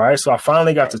 Right. So I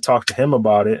finally got to talk to him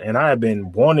about it, and I had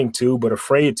been wanting to, but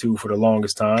afraid to for the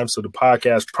longest time. So the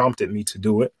podcast prompted me to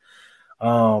do it.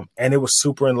 And it was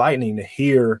super enlightening to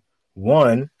hear,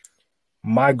 one,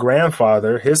 my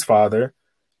grandfather, his father,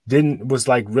 was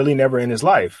like really never in his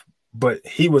life, but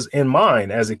he was in mine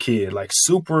as a kid, like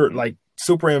super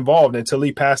involved until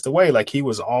he passed away. Like he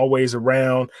was always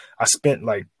around. I spent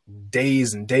like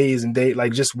days and days and days,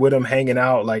 like just with him hanging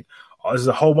out. Like there's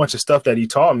a whole bunch of stuff that he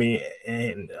taught me,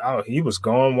 and he was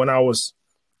gone when I was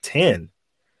 10.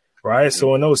 Right.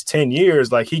 So in those 10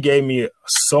 years, like he gave me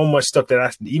so much stuff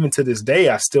that even to this day,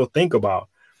 I still think about,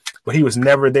 but he was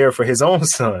never there for his own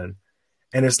son.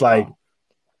 And it's like,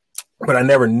 but I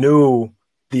never knew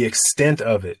the extent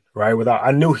of it, right?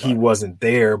 I knew he wasn't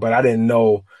there, but I didn't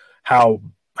know how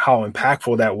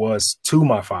impactful that was to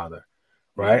my father,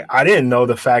 right? I didn't know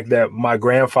the fact that my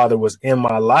grandfather was in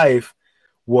my life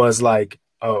was like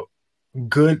a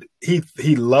good,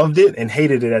 he loved it and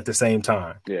hated it at the same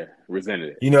time. Yeah,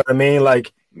 resented it. You know what I mean?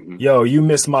 Like, yo, you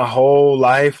missed my whole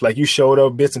life. Like you showed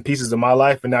up bits and pieces of my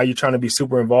life, and now you're trying to be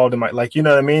super involved in my, like, you know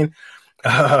what I mean?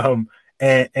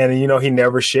 And he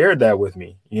never shared that with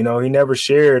me. He never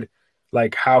shared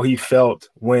like how he felt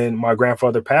when my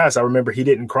grandfather passed. I remember he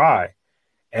didn't cry.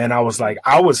 And I was like,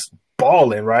 I was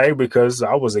bawling, right? Because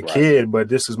I was a kid, but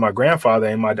this was my grandfather.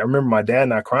 And I remember my dad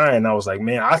not crying. And I was like,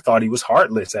 man, I thought he was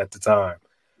heartless at the time.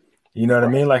 You know what I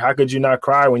mean? Like, how could you not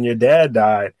cry when your dad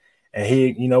died?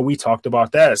 And we talked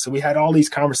about that. So we had all these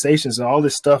conversations and all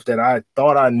this stuff that I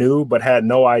thought I knew, but had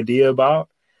no idea about.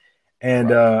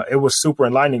 And it was super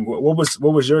enlightening. What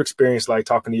was your experience like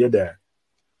talking to your dad?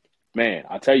 Man,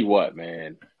 I tell you what,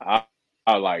 man, I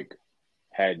like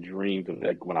had dreams of,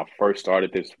 like, when I first thought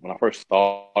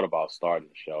about starting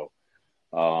the show,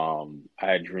 I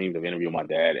had dreamed of interviewing my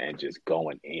dad and just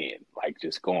going in, like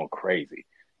just going crazy,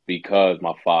 because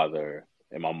my father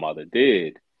and my mother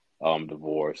did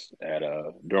divorce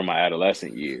during my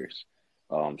adolescent years.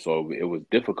 So it was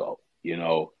difficult,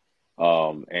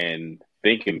 and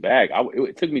thinking back,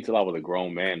 it took me till I was a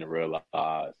grown man to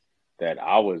realize that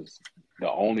I was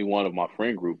the only one of my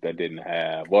friend group that didn't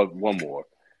have, well, one more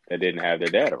that didn't have their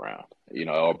dad around,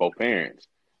 or both parents,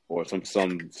 or some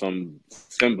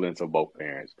semblance of both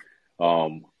parents.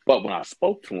 But when I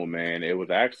spoke to him, man, it was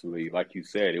actually, like you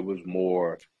said, it was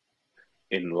more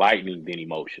enlightening than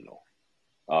emotional.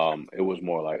 It was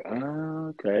more like,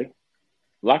 okay.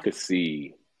 Well, I could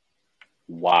see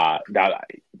why.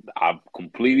 I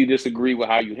completely disagree with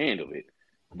how you handled it,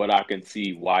 but I can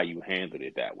see why you handled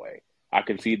it that way. I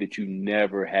can see that you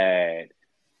never had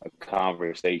a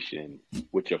conversation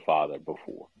with your father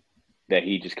before, that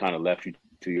he just kind of left you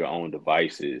to your own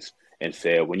devices and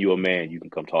said, when you're a man, you can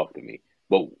come talk to me.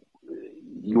 But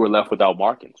you were left without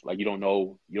markings. Like, you don't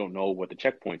know what the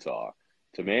checkpoints are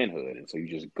to manhood. And so you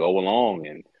just go along.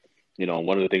 And,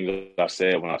 one of the things I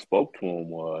said when I spoke to him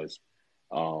was,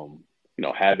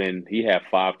 he had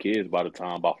 5 kids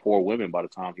about 4 women by the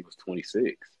time he was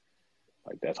 26.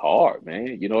 Like, that's hard,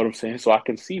 man. You know what I'm saying? So I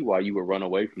can see why you would run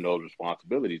away from those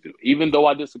responsibilities, even though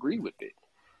I disagree with it.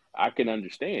 I can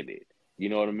understand it. You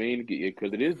know what I mean?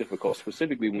 Because it is difficult,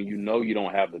 specifically when you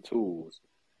don't have the tools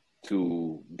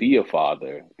to be a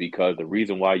father, because the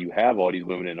reason why you have all these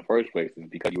women in the first place is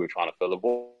because you were trying to fill a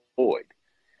void.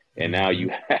 And now you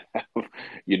have,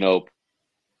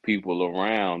 people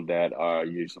around that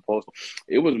you're supposed to.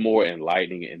 It was more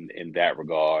enlightening in that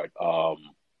regard.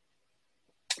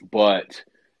 But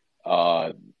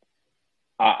I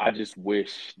just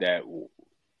wish that,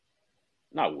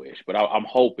 not wish, but I'm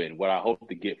hoping, what I hope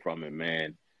to get from it,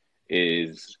 man,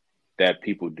 is that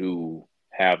people do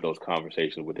have those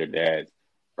conversations with their dads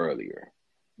earlier.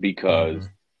 Because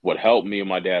what helped me and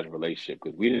my dad's relationship,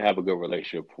 because we didn't have a good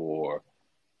relationship for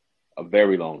a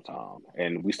very long time,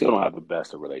 and we still don't have the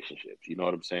best of relationships. You know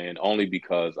what I'm saying? Only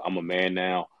because I'm a man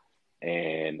now,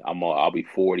 and I'll be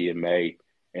 40 in May,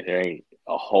 and there ain't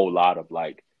a whole lot of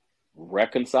like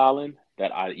reconciling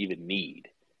that I even need.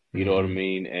 You know what I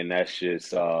mean? And that's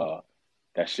just the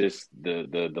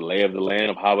lay of the land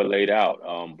of how it laid out.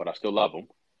 But I still love them.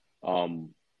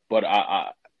 But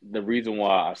the reason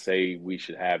why I say we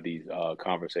should have these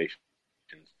conversations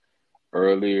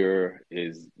earlier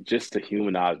is just to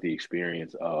humanize the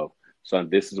experience of, son,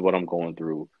 this is what I'm going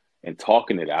through, and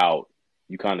talking it out.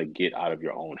 You kind of get out of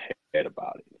your own head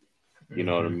about it. You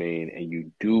know what I mean? And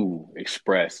you do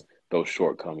express those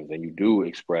shortcomings, and you do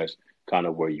express kind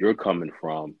of where you're coming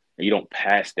from, and you don't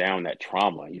pass down that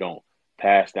trauma. You don't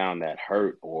pass down that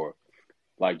hurt, or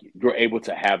like you're able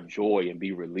to have joy and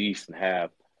be released and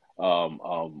have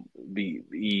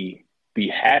be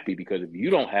happy, because if you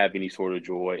don't have any sort of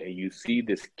joy and you see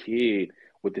this kid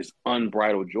with this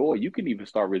unbridled joy, you can even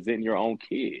start resenting your own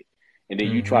kid. And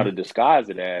then you try to disguise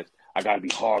it as, I got to be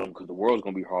hard on him because the world's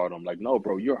going to be hard on him. Like, no,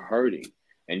 bro, you're hurting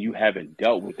and you haven't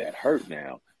dealt with that hurt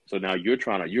now. So now you're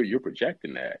you're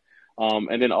projecting that.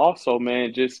 And then also,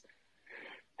 man, just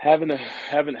having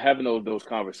those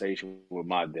conversations with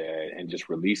my dad and just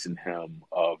releasing him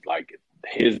of like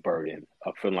his burden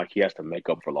of feeling like he has to make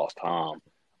up for lost time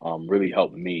really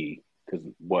helped me. Because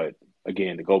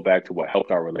to go back to what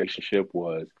helped our relationship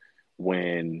was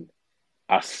when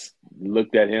I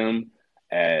looked at him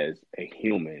as a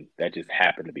human that just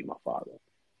happened to be my father.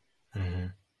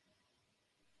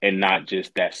 And not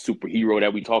just that superhero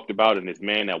that we talked about, and this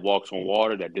man that walks on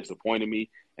water that disappointed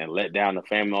me and let down the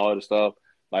family, all that stuff.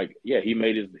 Like, yeah, he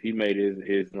made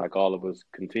his like all of us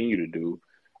continue to do.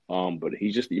 But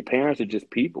your parents are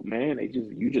just people, man.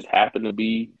 You just happen to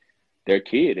be their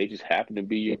kid. They just happen to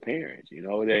be your parents.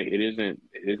 It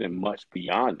isn't much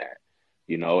beyond that,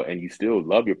 and you still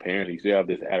love your parents. You still have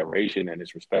this adoration and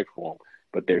this respect for them,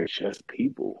 but they're just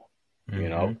people,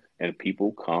 and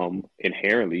people come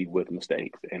inherently with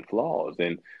mistakes and flaws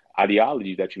and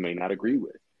ideologies that you may not agree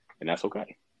with. And that's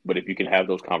okay. But if you can have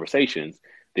those conversations,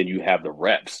 then you have the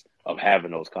reps of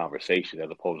having those conversations,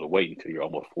 as opposed to waiting until you're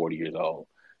almost 40 years old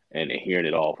and hearing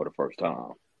it all for the first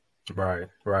time. Right.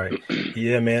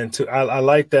 Yeah, man. I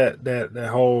like that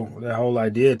whole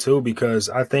idea too, because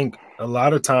I think a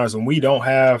lot of times when we don't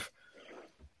have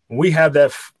we have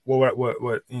that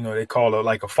what they call it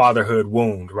like a fatherhood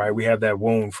wound, right? We have that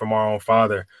wound from our own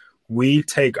father. We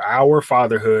take our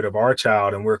fatherhood of our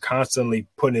child and we're constantly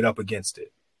putting it up against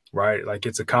it, right? Like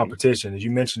it's a competition. As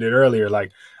you mentioned it earlier,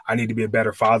 like I need to be a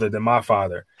better father than my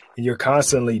father. And you're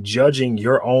constantly judging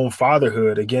your own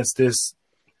fatherhood against this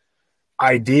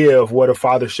idea of what a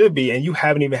father should be. And you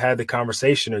haven't even had the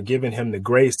conversation or given him the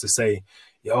grace to say,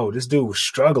 yo, this dude was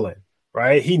struggling,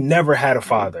 right? He never had a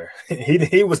father. he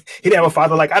didn't have a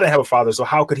father like I didn't have a father. So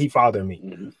how could he father me?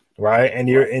 Mm-hmm. Right. And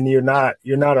you're not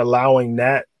allowing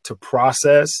that to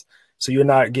process. So you're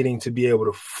not getting to be able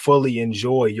to fully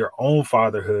enjoy your own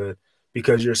fatherhood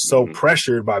because you're so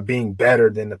pressured by being better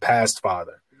than the past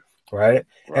father. Right.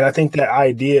 And I think that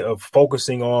idea of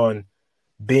focusing on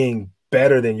being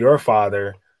better than your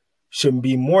father should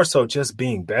be more so just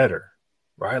being better.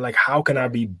 Right. Like, how can I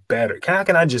be better? How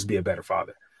can I just be a better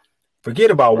father?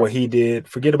 Forget about what he did.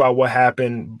 Forget about what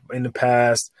happened in the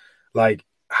past. Like,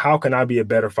 how can I be a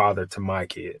better father to my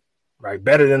kid? Right.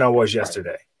 Better than I was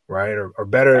yesterday. Right. Or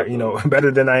better,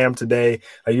 better than I am today.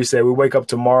 Like you said, we wake up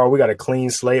tomorrow. We got a clean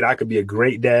slate. I could be a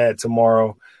great dad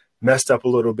tomorrow, messed up a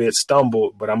little bit,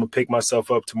 stumbled, but I'm going to pick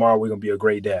myself up tomorrow. We're going to be a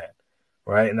great dad.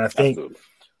 Right. And I think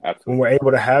when we're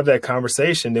able to have that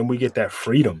conversation, then we get that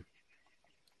freedom.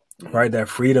 Right. That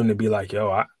freedom to be like, yo,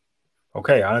 I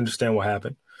understand what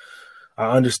happened.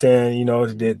 I understand,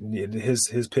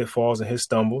 his pitfalls and his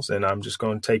stumbles, and I'm just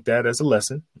going to take that as a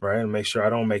lesson, right, and make sure I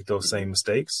don't make those same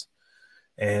mistakes.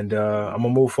 And I'm gonna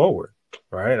move forward,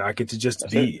 right? I get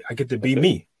to be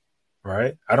me,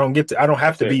 right? I don't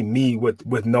have to be me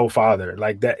with no father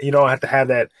like that. I have to have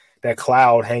that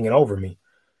cloud hanging over me,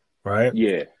 right?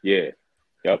 Yeah.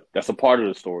 Yep. That's a part of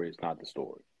the story. It's not the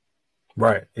story.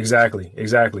 Right. Exactly.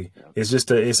 Yeah. It's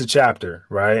just it's a chapter,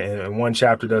 right? And one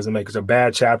chapter doesn't make a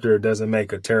bad chapter. It doesn't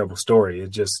make a terrible story. It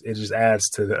just adds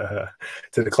to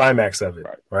the climax of it,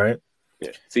 right?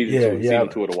 Yeah. Season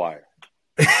 2 of The Wire.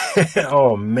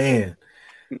 Oh man.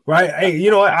 Right. Hey,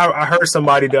 I heard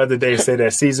somebody the other day say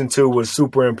that season 2 was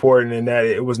super important and that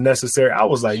it was necessary. I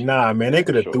was like, nah, man, they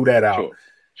could have threw that out.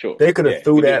 Sure. They could have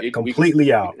threw that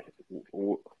completely out.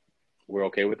 We're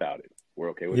okay without it.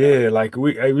 Like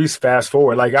we just fast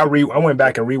forward. Like I went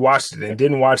back and rewatched it and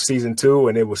didn't watch season 2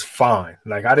 and it was fine.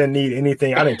 Like I didn't need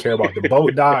anything. I didn't care about the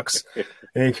boat docks. I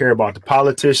didn't care about the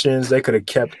politicians. They could have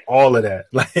kept all of that.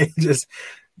 Like just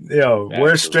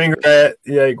where's Stringer at?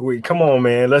 Yeah, come on,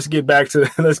 man. Let's get back to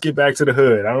the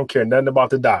hood. I don't care nothing about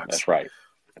the docks. That's right.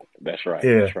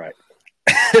 Yeah. That's right.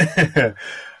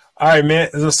 All right,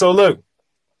 man. So look,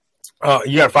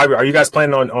 you got 5 years. Are you guys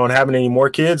planning on having any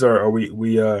more kids, or are we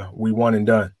one and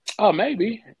done? Oh,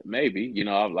 maybe.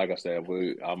 Like I said,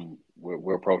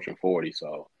 we're approaching 40,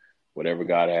 so whatever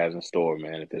God has in store,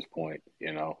 man. At this point,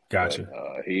 Gotcha.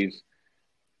 But, he's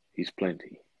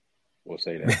plenty. We'll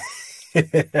say that.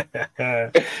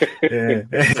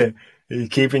 Yeah. He's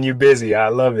keeping you busy. I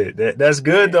love it. That's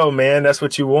good though, man. That's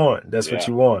what you want. What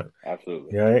you want.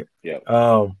 Absolutely. Right? Yeah.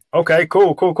 Okay,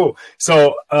 cool.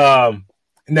 So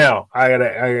now I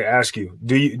gotta ask you,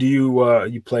 do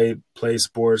you play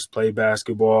sports, play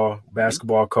basketball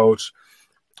coach?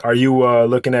 Are you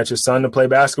looking at your son to play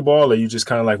basketball, or are you just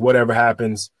kind of like whatever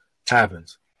happens? Oh,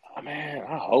 man,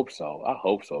 I hope so.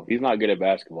 If he's not good at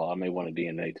basketball, I may want a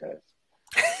DNA test.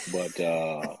 But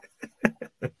no,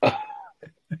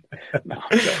 I'm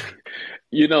joking.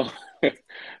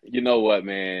 You know what,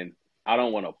 man? I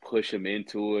don't want to push him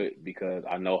into it because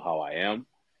I know how I am.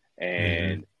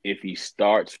 And if he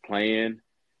starts playing,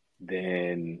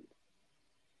 then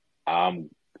I'm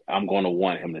going to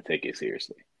want him to take it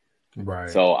seriously. Right.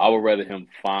 So I would rather him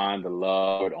find the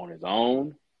love on his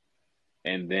own,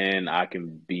 and then I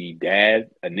can be dad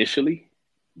initially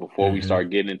before we start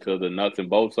getting into the nuts and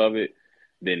bolts of it.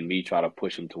 Than me try to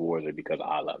push him towards it because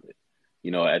I love it.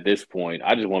 At this point,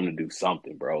 I just want him to do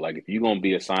something, bro. Like, if you're going to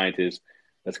be a scientist,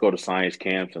 let's go to science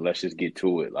camps and let's just get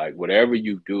to it. Like, whatever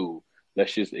you do,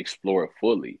 let's just explore it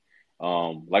fully.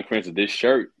 Like, for instance, this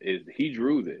shirt, he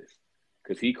drew this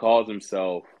because he calls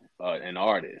himself an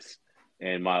artist.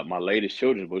 And my latest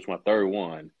children's book, my third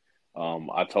one,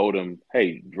 I told him,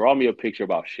 hey, draw me a picture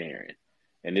about Sharon.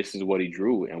 And this is what he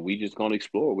drew, and we just gonna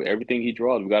explore with everything he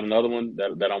draws. We got another one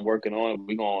that I'm working on.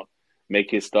 We're gonna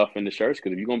make his stuff in the shirts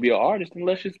because if you're gonna be an artist, then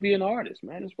let's just be an artist,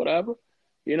 man. It's whatever.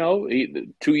 2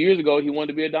 years ago he wanted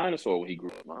to be a dinosaur when he grew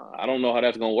up. I don't know how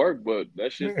that's gonna work, but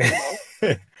that's just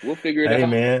we'll figure it out. Hey,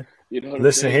 man.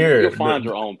 Listen here. You'll find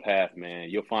your own path,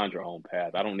 man. You'll find your own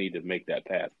path. I don't need to make that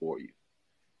path for you.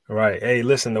 Right. Hey,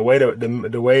 listen, the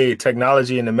way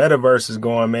technology and the metaverse is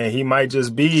going, man, he might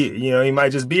just be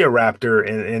a raptor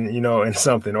in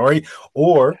something,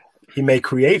 or he may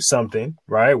create something,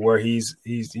 right? Where he's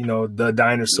the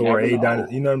dinosaur, You never dinosaur.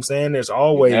 know. You know what I'm saying? There's You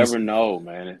always never know,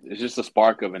 man. It's just a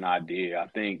spark of an idea. I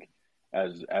think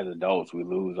as adults, we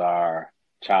lose our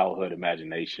childhood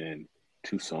imagination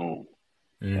too soon,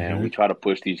 and we try to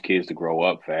push these kids to grow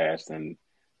up fast. And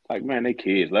like, man, they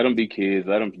kids. Let them be kids.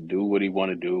 Let them do what he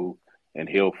want to do, and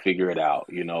he'll figure it out.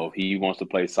 If he wants to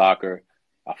play soccer,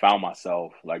 I found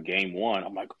myself like game one.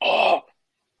 I'm like,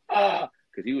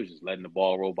 because he was just letting the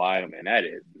ball roll by him, and that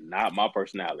is not my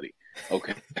personality.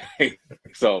 Okay,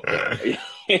 so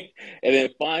and then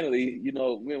finally, me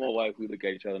and my wife, we look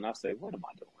at each other, and I say, "What am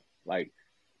I doing? Like,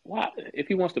 why? If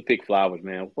he wants to pick flowers,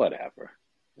 man, whatever,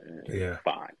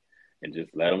 fine, and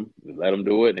just let him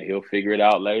do it, and he'll figure it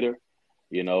out later,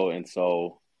 And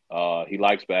so he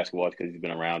likes basketball because he's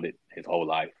been around it his whole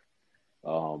life.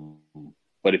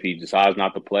 But if he decides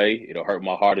not to play, it'll hurt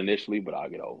my heart initially, but I'll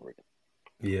get over it.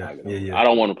 Yeah. I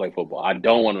don't want to play football. I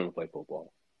don't want him to play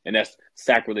football. And that's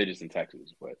sacrilegious in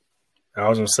Texas. But I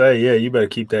was gonna say, yeah, you better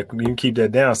keep that. You can keep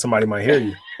that down. Somebody might hear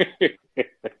you.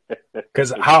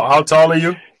 Because how tall are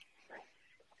you?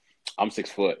 I'm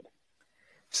 6 foot.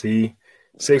 See,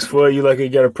 6 foot. You lucky you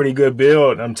got a pretty good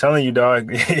build. I'm telling you,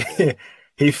 dog.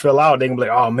 He fell out. They can be like,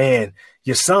 "Oh man,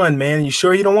 your son, man. You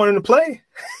sure you don't want him to play?"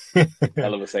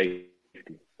 Hell of a safety.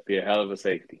 Be a hell of a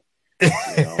safety.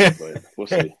 But we'll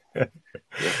see.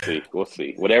 We'll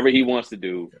see. Whatever he wants to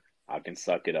do, I can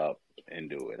suck it up and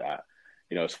do it.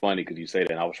 It's funny because you say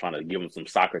that, and I was trying to give him some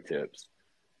soccer tips,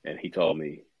 and he told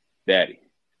me, "Daddy,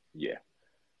 yeah,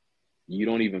 you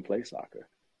don't even play soccer."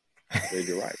 I said,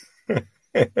 "You're right."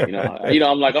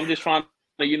 I'm like, I'm just trying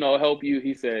to, help you.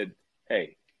 He said,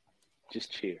 "Hey,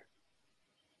 just cheer.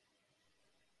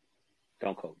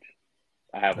 Don't coach.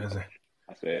 I have a coach."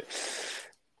 I said,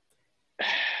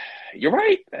 "You're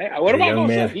right. Hey, what am I going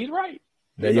to say? He's right."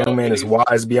 That young man is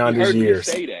wise beyond his years.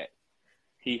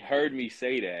 He heard me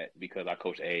say that because I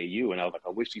coach AAU, and I was like, I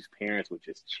wish these parents would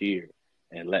just cheer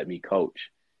and let me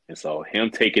coach. And so him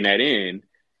taking that in,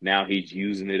 now he's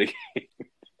using it again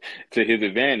to his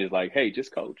advantage. Like, hey,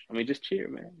 just coach. Just cheer,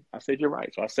 man. I said, you're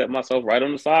right. So I set myself right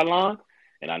on the sideline,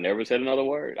 and I never said another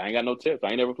word. I ain't got no tips. I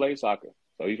ain't never played soccer.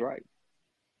 So he's right.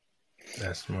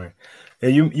 That's smart.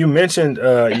 And you mentioned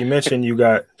you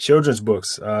got children's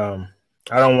books.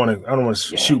 I don't want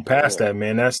to shoot past that,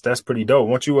 man. That's pretty dope.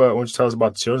 Why don't you tell us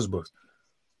about the children's books?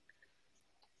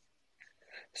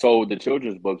 So the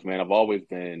children's books, man, I've always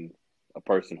been a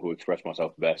person who expressed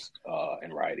myself best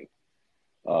in writing.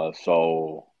 My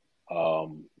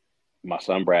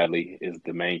son Bradley is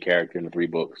the main character in the 3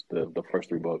 books, the first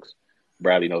 3 books.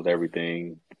 Bradley Knows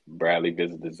Everything, Bradley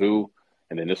Visits the Zoo,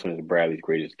 and then this one is Bradley's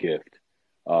Greatest Gift.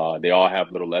 They all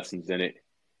have little lessons in it,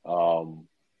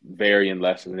 varying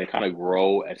lessons, and they kind of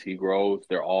grow as he grows.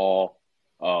 They're all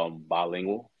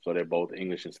bilingual, so they're both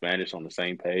English and Spanish on the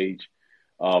same page.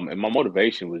 And my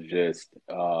motivation was just,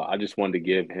 I just wanted to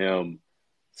give him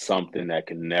something that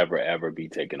can never, ever be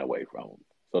taken away from him.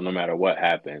 So no matter what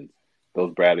happens,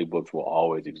 those Bradley books will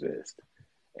always exist.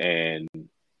 And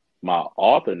my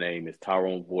author name is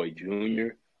Tyrone Void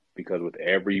Jr. because with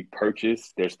every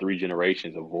purchase, there's 3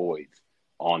 generations of Voids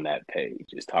on that page.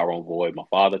 It's Tyrone Void, my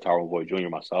father, Tyrone Void Jr.,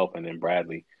 myself, and then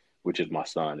Bradley, which is my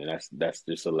son. And that's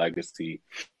just a legacy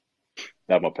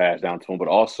that I'm going to pass down to him. But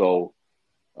also,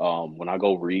 when I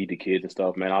go read to kids and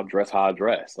stuff, man, I'll dress how I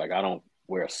dress. Like, I don't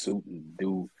wear a suit and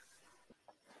do.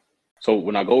 So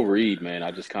when I go read, man, I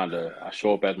just I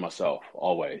show up as myself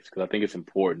always, because I think it's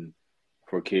important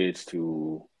for kids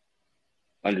to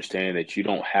understand that you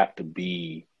don't have to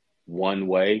be one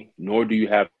way, nor do you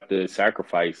have to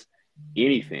sacrifice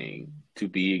anything to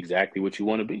be exactly what you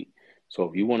want to be. So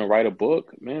if you want to write a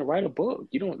book, man, write a book.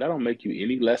 That don't make you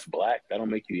any less black. That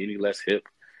don't make you any less hip.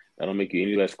 That don't make you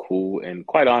any less cool. And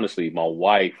quite honestly, my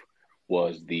wife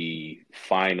was the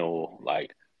final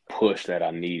push that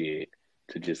I needed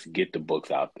to just get the books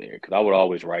out there, because I would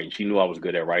always write, and she knew I was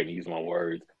good at writing, using my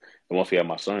words. And once we had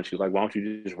my son, she was like, "Why don't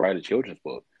you just write a children's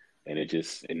book?" And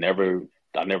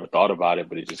I never thought about it,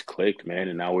 but it just clicked, man.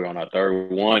 And now we're on our 3rd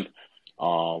one.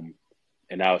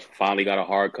 And now it's finally got a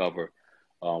hardcover,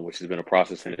 which has been a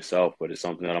process in itself, but it's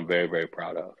something that I'm very, very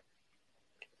proud of.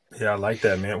 Yeah, I like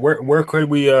that, man. Where can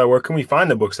we find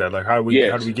the books at? Like, how do we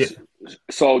get?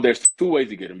 So there's 2 ways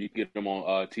to get them. You can get them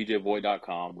on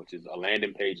tjvoid.com, which is a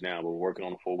landing page now. We're working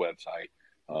on a full website.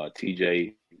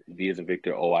 TJ V as in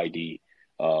Victor OID.com,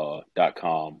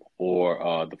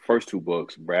 or the first 2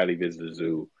 books, Bradley Visits the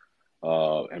Zoo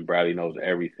and Bradley Knows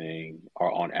Everything,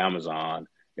 are on Amazon,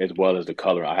 as well as the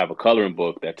color. I have a coloring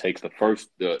book that takes the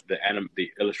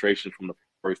illustrations from the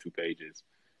first 2 pages,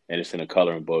 and it's in a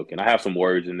coloring book. And I have some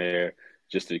words in there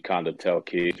just to kind of tell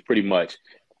kids pretty much.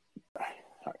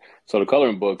 So the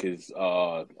coloring book is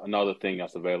another thing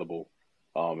that's available.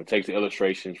 It takes the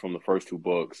illustrations from the first two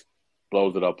books,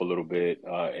 blows it up a little bit,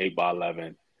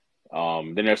 8x11.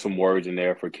 Then there's some words in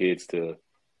there for kids to.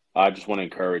 I just want to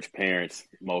encourage parents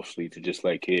mostly to just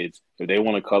let kids, if they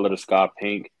want to color the sky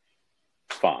pink,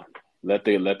 fine. Let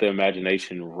their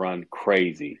imagination run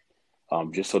crazy,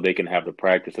 just so they can have the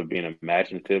practice of being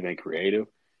imaginative and creative.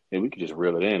 And we can just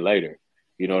reel it in later.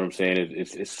 You know what I'm saying?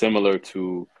 It's similar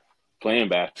to playing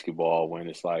basketball when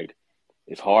it's like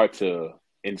it's hard to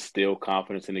instill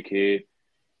confidence in a kid.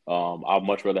 I'd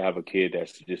much rather have a kid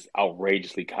that's just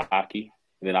outrageously cocky,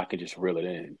 and then I can just reel it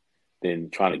in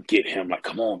than trying to get him like,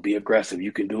 come on, be aggressive.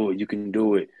 You can do it. You can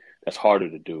do it. That's harder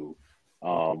to do.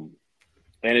 And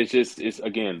it's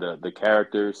again, the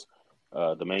characters,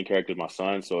 the main character is my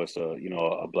son. So it's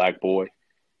a black boy,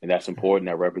 and that's important,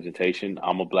 that representation.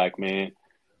 I'm a black man.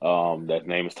 That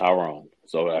name is Tyrone.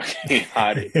 So I can't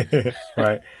hide it.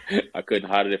 Right. I couldn't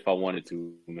hide it if I wanted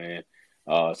to, man.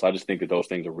 So I just think that those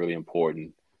things are really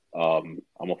important. I'm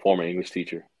a former English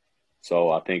teacher. So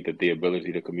I think that the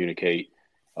ability to communicate,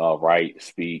 write,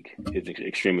 speak is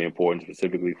extremely important,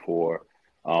 specifically for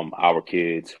our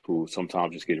kids who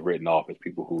sometimes just get written off as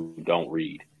people who don't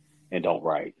read and don't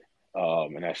write.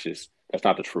 And that's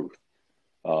not the truth.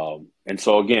 And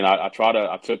so again, I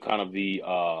took kind of the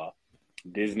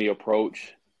Disney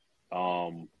approach,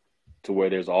 to where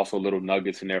there's also little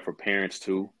nuggets in there for parents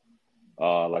too.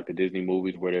 Like the Disney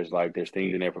movies where there's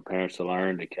things in there for parents to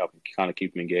learn to kind of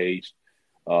keep them engaged.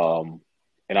 And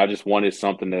I just wanted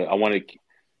I wanted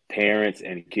parents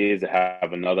and kids to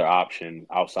have another option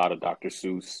outside of Dr.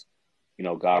 Seuss,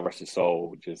 God rest his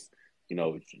soul, just,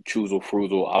 choozle,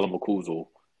 fruzzle, alamacoozle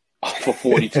for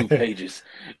 42 pages.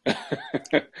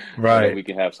 Right. So we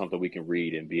can have something we can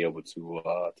read and be able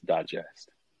to digest.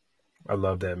 I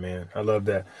love that, man. I love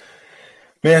that.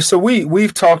 Man, so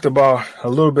we've talked about a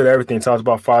little bit of everything, talked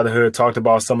about fatherhood, talked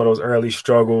about some of those early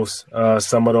struggles,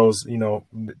 some of those,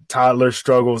 toddler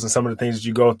struggles and some of the things that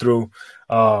you go through,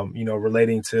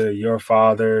 relating to your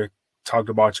father, talked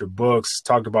about your books,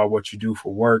 talked about what you do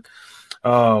for work.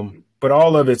 But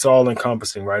all of it's all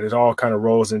encompassing, right? It all kind of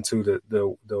rolls into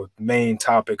the main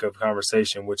topic of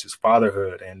conversation, which is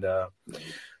fatherhood. And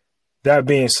that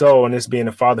being so, and this being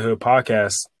a fatherhood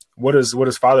podcast, what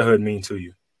does fatherhood mean to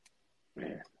you?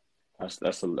 Man,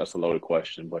 that's a loaded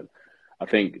question, but I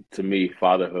think to me,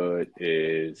 fatherhood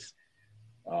is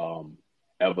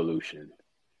evolution.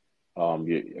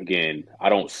 Again, I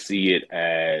don't see it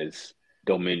as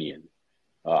dominion.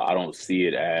 I don't see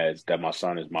it as that my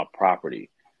son is my property.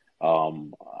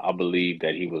 I believe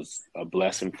that he was a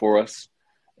blessing for us,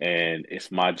 and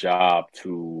it's my job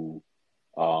to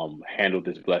handle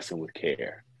this blessing with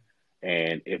care.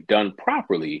 And if done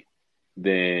properly,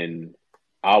 then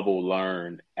I will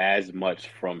learn as much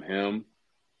from him,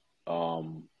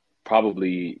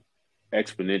 probably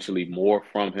exponentially more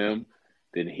from him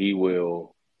than he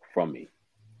will from me.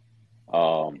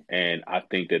 And I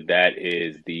think that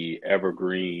is the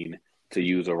evergreen, to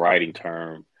use a writing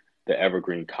term, the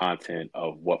evergreen content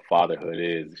of what fatherhood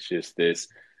is. It's just this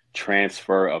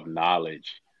transfer of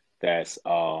knowledge that's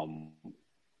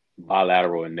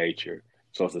bilateral in nature.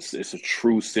 So it's a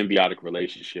true symbiotic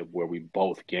relationship where we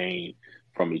both gain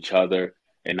from each other,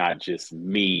 and not just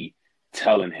me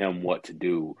telling him what to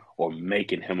do or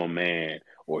making him a man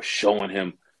or showing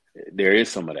him. There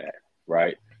is some of that,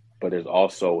 right? But there's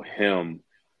also him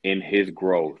in his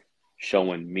growth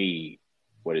showing me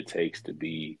what it takes to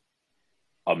be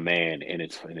a man in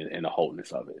the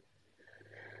wholeness of it.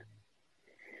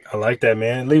 I like that,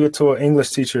 man. Leave it to an English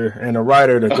teacher and a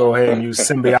writer to go ahead and use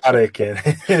symbiotic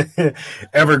and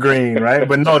evergreen, right?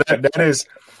 But no,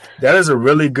 that is a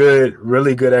really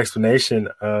good explanation.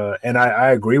 And I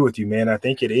agree with you, man. I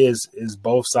think it is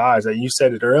both sides. You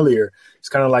said it earlier. It's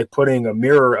kind of like putting a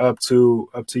mirror up to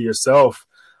yourself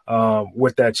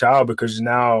with that child, because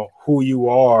now who you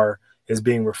are is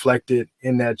being reflected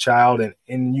in that child,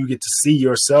 and you get to see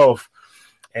yourself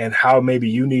and how maybe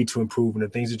you need to improve and the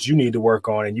things that you need to work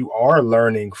on. And you are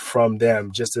learning from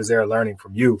them just as they're learning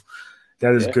from you.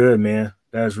 That is good, man.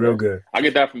 That is real good. I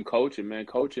get that from coaching, man.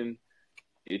 Coaching,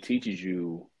 it teaches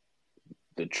you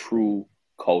the true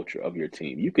culture of your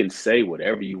team. You can say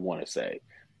whatever you want to say.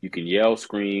 You can yell,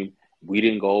 scream, we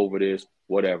didn't go over this,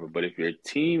 whatever. But if your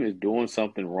team is doing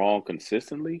something wrong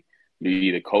consistently, you're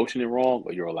either coaching it wrong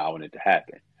or you're allowing it to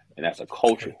happen. And that's a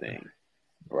culture thing,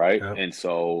 right? Yep. And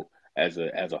so as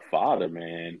a father,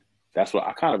 man, that's why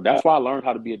I learned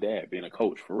how to be a dad, being a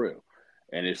coach for real.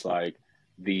 And it's like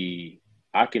I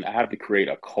have to create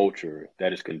a culture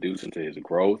that is conducive to his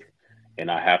growth, and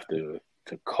I have to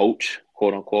coach,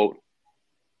 quote unquote.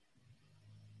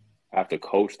 I have to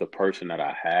coach the person that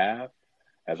I have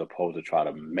as opposed to try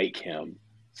to make him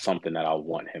something that I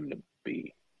want him to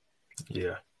be.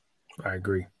 Yeah, I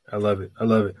agree. I love it.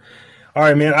 All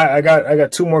right, man. I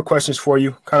got two more questions for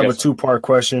you, kind of a two-part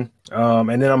question.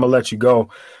 And then I'm gonna let you go.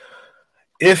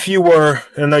 If you were,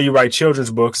 I know you write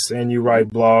children's books and you write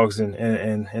blogs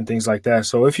and things like that.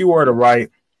 So if you were to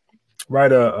write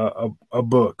a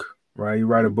book, right? You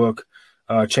write a book,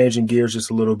 changing gears just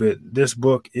a little bit. This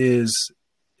book is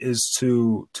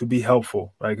to be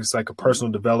helpful, right? It's like a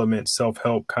personal development,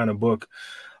 self-help kind of book,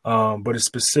 but it's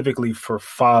specifically for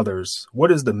fathers.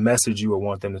 What is the message you would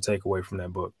want them to take away from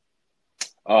that book?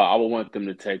 I would want them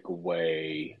to take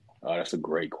away, that's a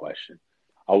great question.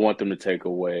 I want them to take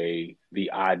away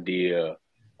the idea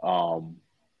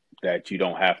that you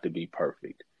don't have to be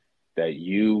perfect, that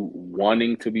you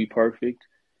wanting to be perfect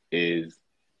is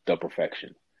the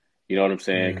perfection. You know what I'm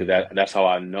saying? Because that's how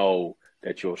I know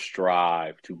that you'll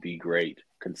strive to be great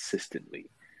consistently.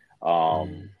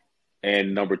 And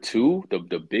number two,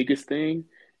 the biggest thing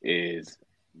is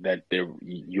that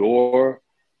your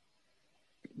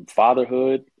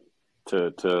fatherhood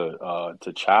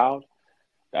to child,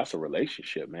 that's a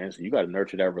relationship, man. So you got to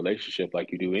nurture that relationship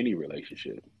like you do any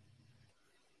relationship.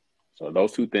 So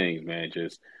those two things, man,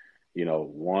 just,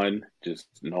 one, just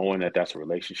knowing that that's a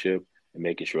relationship and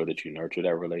making sure that you nurture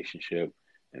that relationship.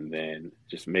 And then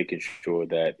just making sure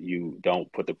that you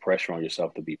don't put the pressure on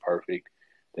yourself to be perfect,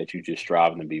 that you just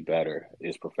strive to be better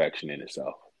is perfection in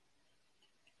itself.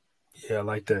 Yeah, I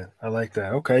like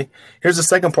that. Okay. Here's the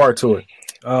second part to it.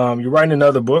 You're writing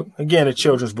another book, again, a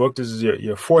children's book. This is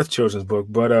your fourth children's book,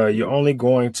 but you're only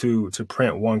going to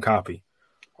print one copy.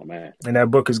 Oh, man. And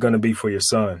that book is going to be for your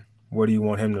son. What do you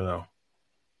want him to know?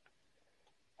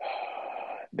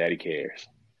 Daddy cares.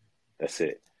 That's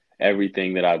it.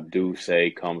 Everything that I do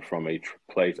say comes from a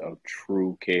place of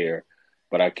true care,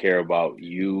 but I care about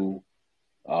you,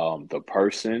 the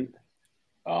person,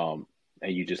 and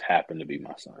you just happen to be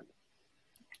my son.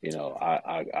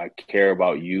 I care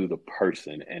about you, the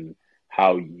person, and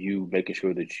how you making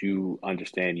sure that you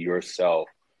understand yourself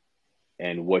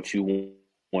and what you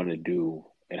want to do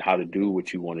and how to do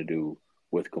what you want to do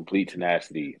with complete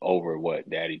tenacity over what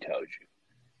daddy tells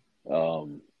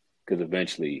you. Because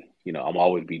eventually, I'm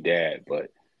always be dad,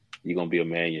 but you're going to be a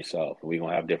man yourself. And we're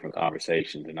going to have different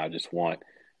conversations. And I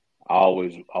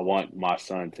want my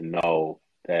son to know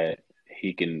that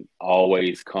he can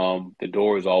always come. The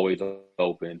door is always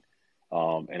open.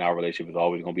 And our relationship is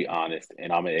always going to be honest.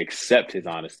 And I'm going to accept his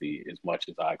honesty as much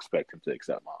as I expect him to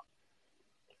accept mine.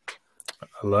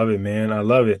 I love it, man. I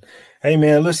love it. Hey,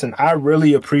 man, listen, I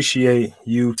really appreciate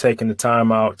you taking the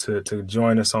time out to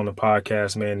join us on the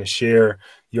podcast, man, to share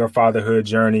your fatherhood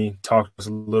journey. Talk to us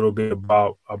a little bit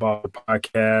about the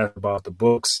podcast, about the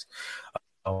books,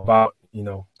 about,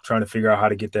 trying to figure out how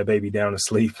to get that baby down to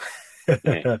sleep.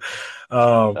 And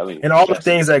all the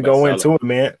things that go into it,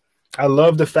 man. I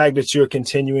love the fact that you're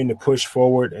continuing to push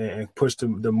forward and push the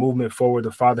movement forward,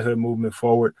 the fatherhood movement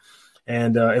forward.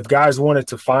 And if guys wanted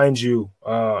to find you,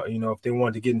 if they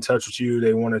wanted to get in touch with you,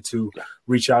 they wanted to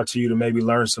reach out to you to maybe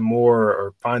learn some more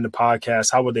or find the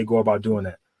podcast, how would they go about doing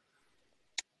that?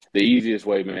 The easiest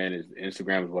way, man, is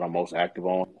Instagram is what I'm most active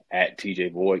on, at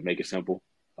TJ Void, make it simple,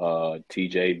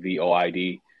 TJ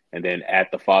VOID. And then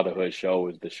at the Fatherhood Show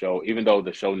is the show, even though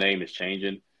the show name is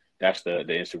changing, that's the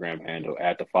Instagram handle,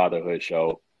 at the Fatherhood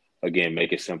Show. Again,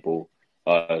 make it simple.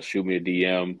 Shoot me a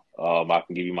DM. I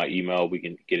can give you my email. We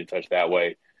can get in touch that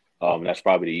way. That's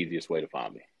probably the easiest way to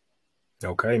find me.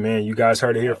 Okay, man. You guys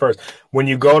heard it here first. When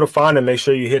you go to find him, make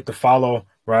sure you hit the follow,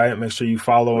 right? Make sure you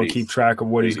follow and keep track of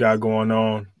what he's got going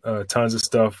on. Tons of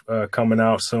stuff coming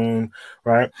out soon,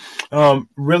 right?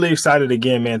 Really excited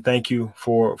again, man. Thank you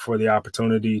for the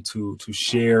opportunity to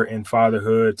share in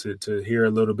fatherhood, to hear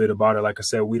a little bit about it. Like I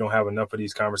said, we don't have enough of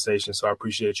these conversations, so I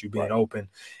appreciate you being open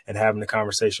and having the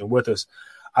conversation with us.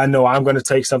 I know I'm going to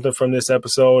take something from this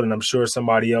episode, and I'm sure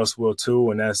somebody else will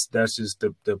too, and that's just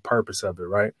the purpose of it,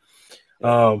 right?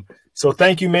 So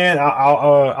thank you, man.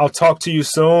 I'll talk to you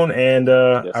soon, and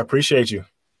I appreciate you.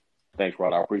 Thanks,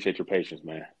 Rod. I appreciate your patience,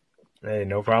 man. Hey,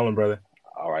 no problem, brother.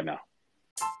 All right now.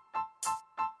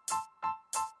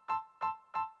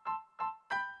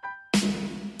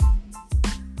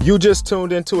 You just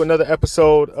tuned into another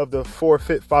episode of the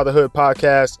Forfeit Fatherhood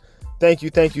podcast. Thank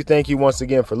you once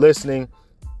again for listening.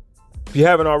 If you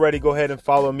haven't already, go ahead and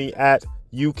follow me at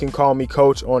You Can Call Me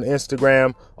Coach on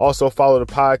Instagram. Also follow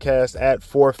the podcast at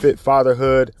Forfeit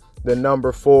Fatherhood, the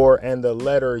number 4 and the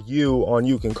letter U on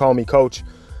You Can Call Me Coach.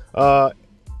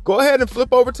 Go ahead and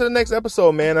flip over to the next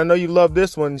episode, man. I know you love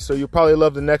this one, so you'll probably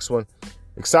love the next one.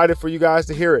 Excited for you guys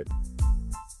to hear it.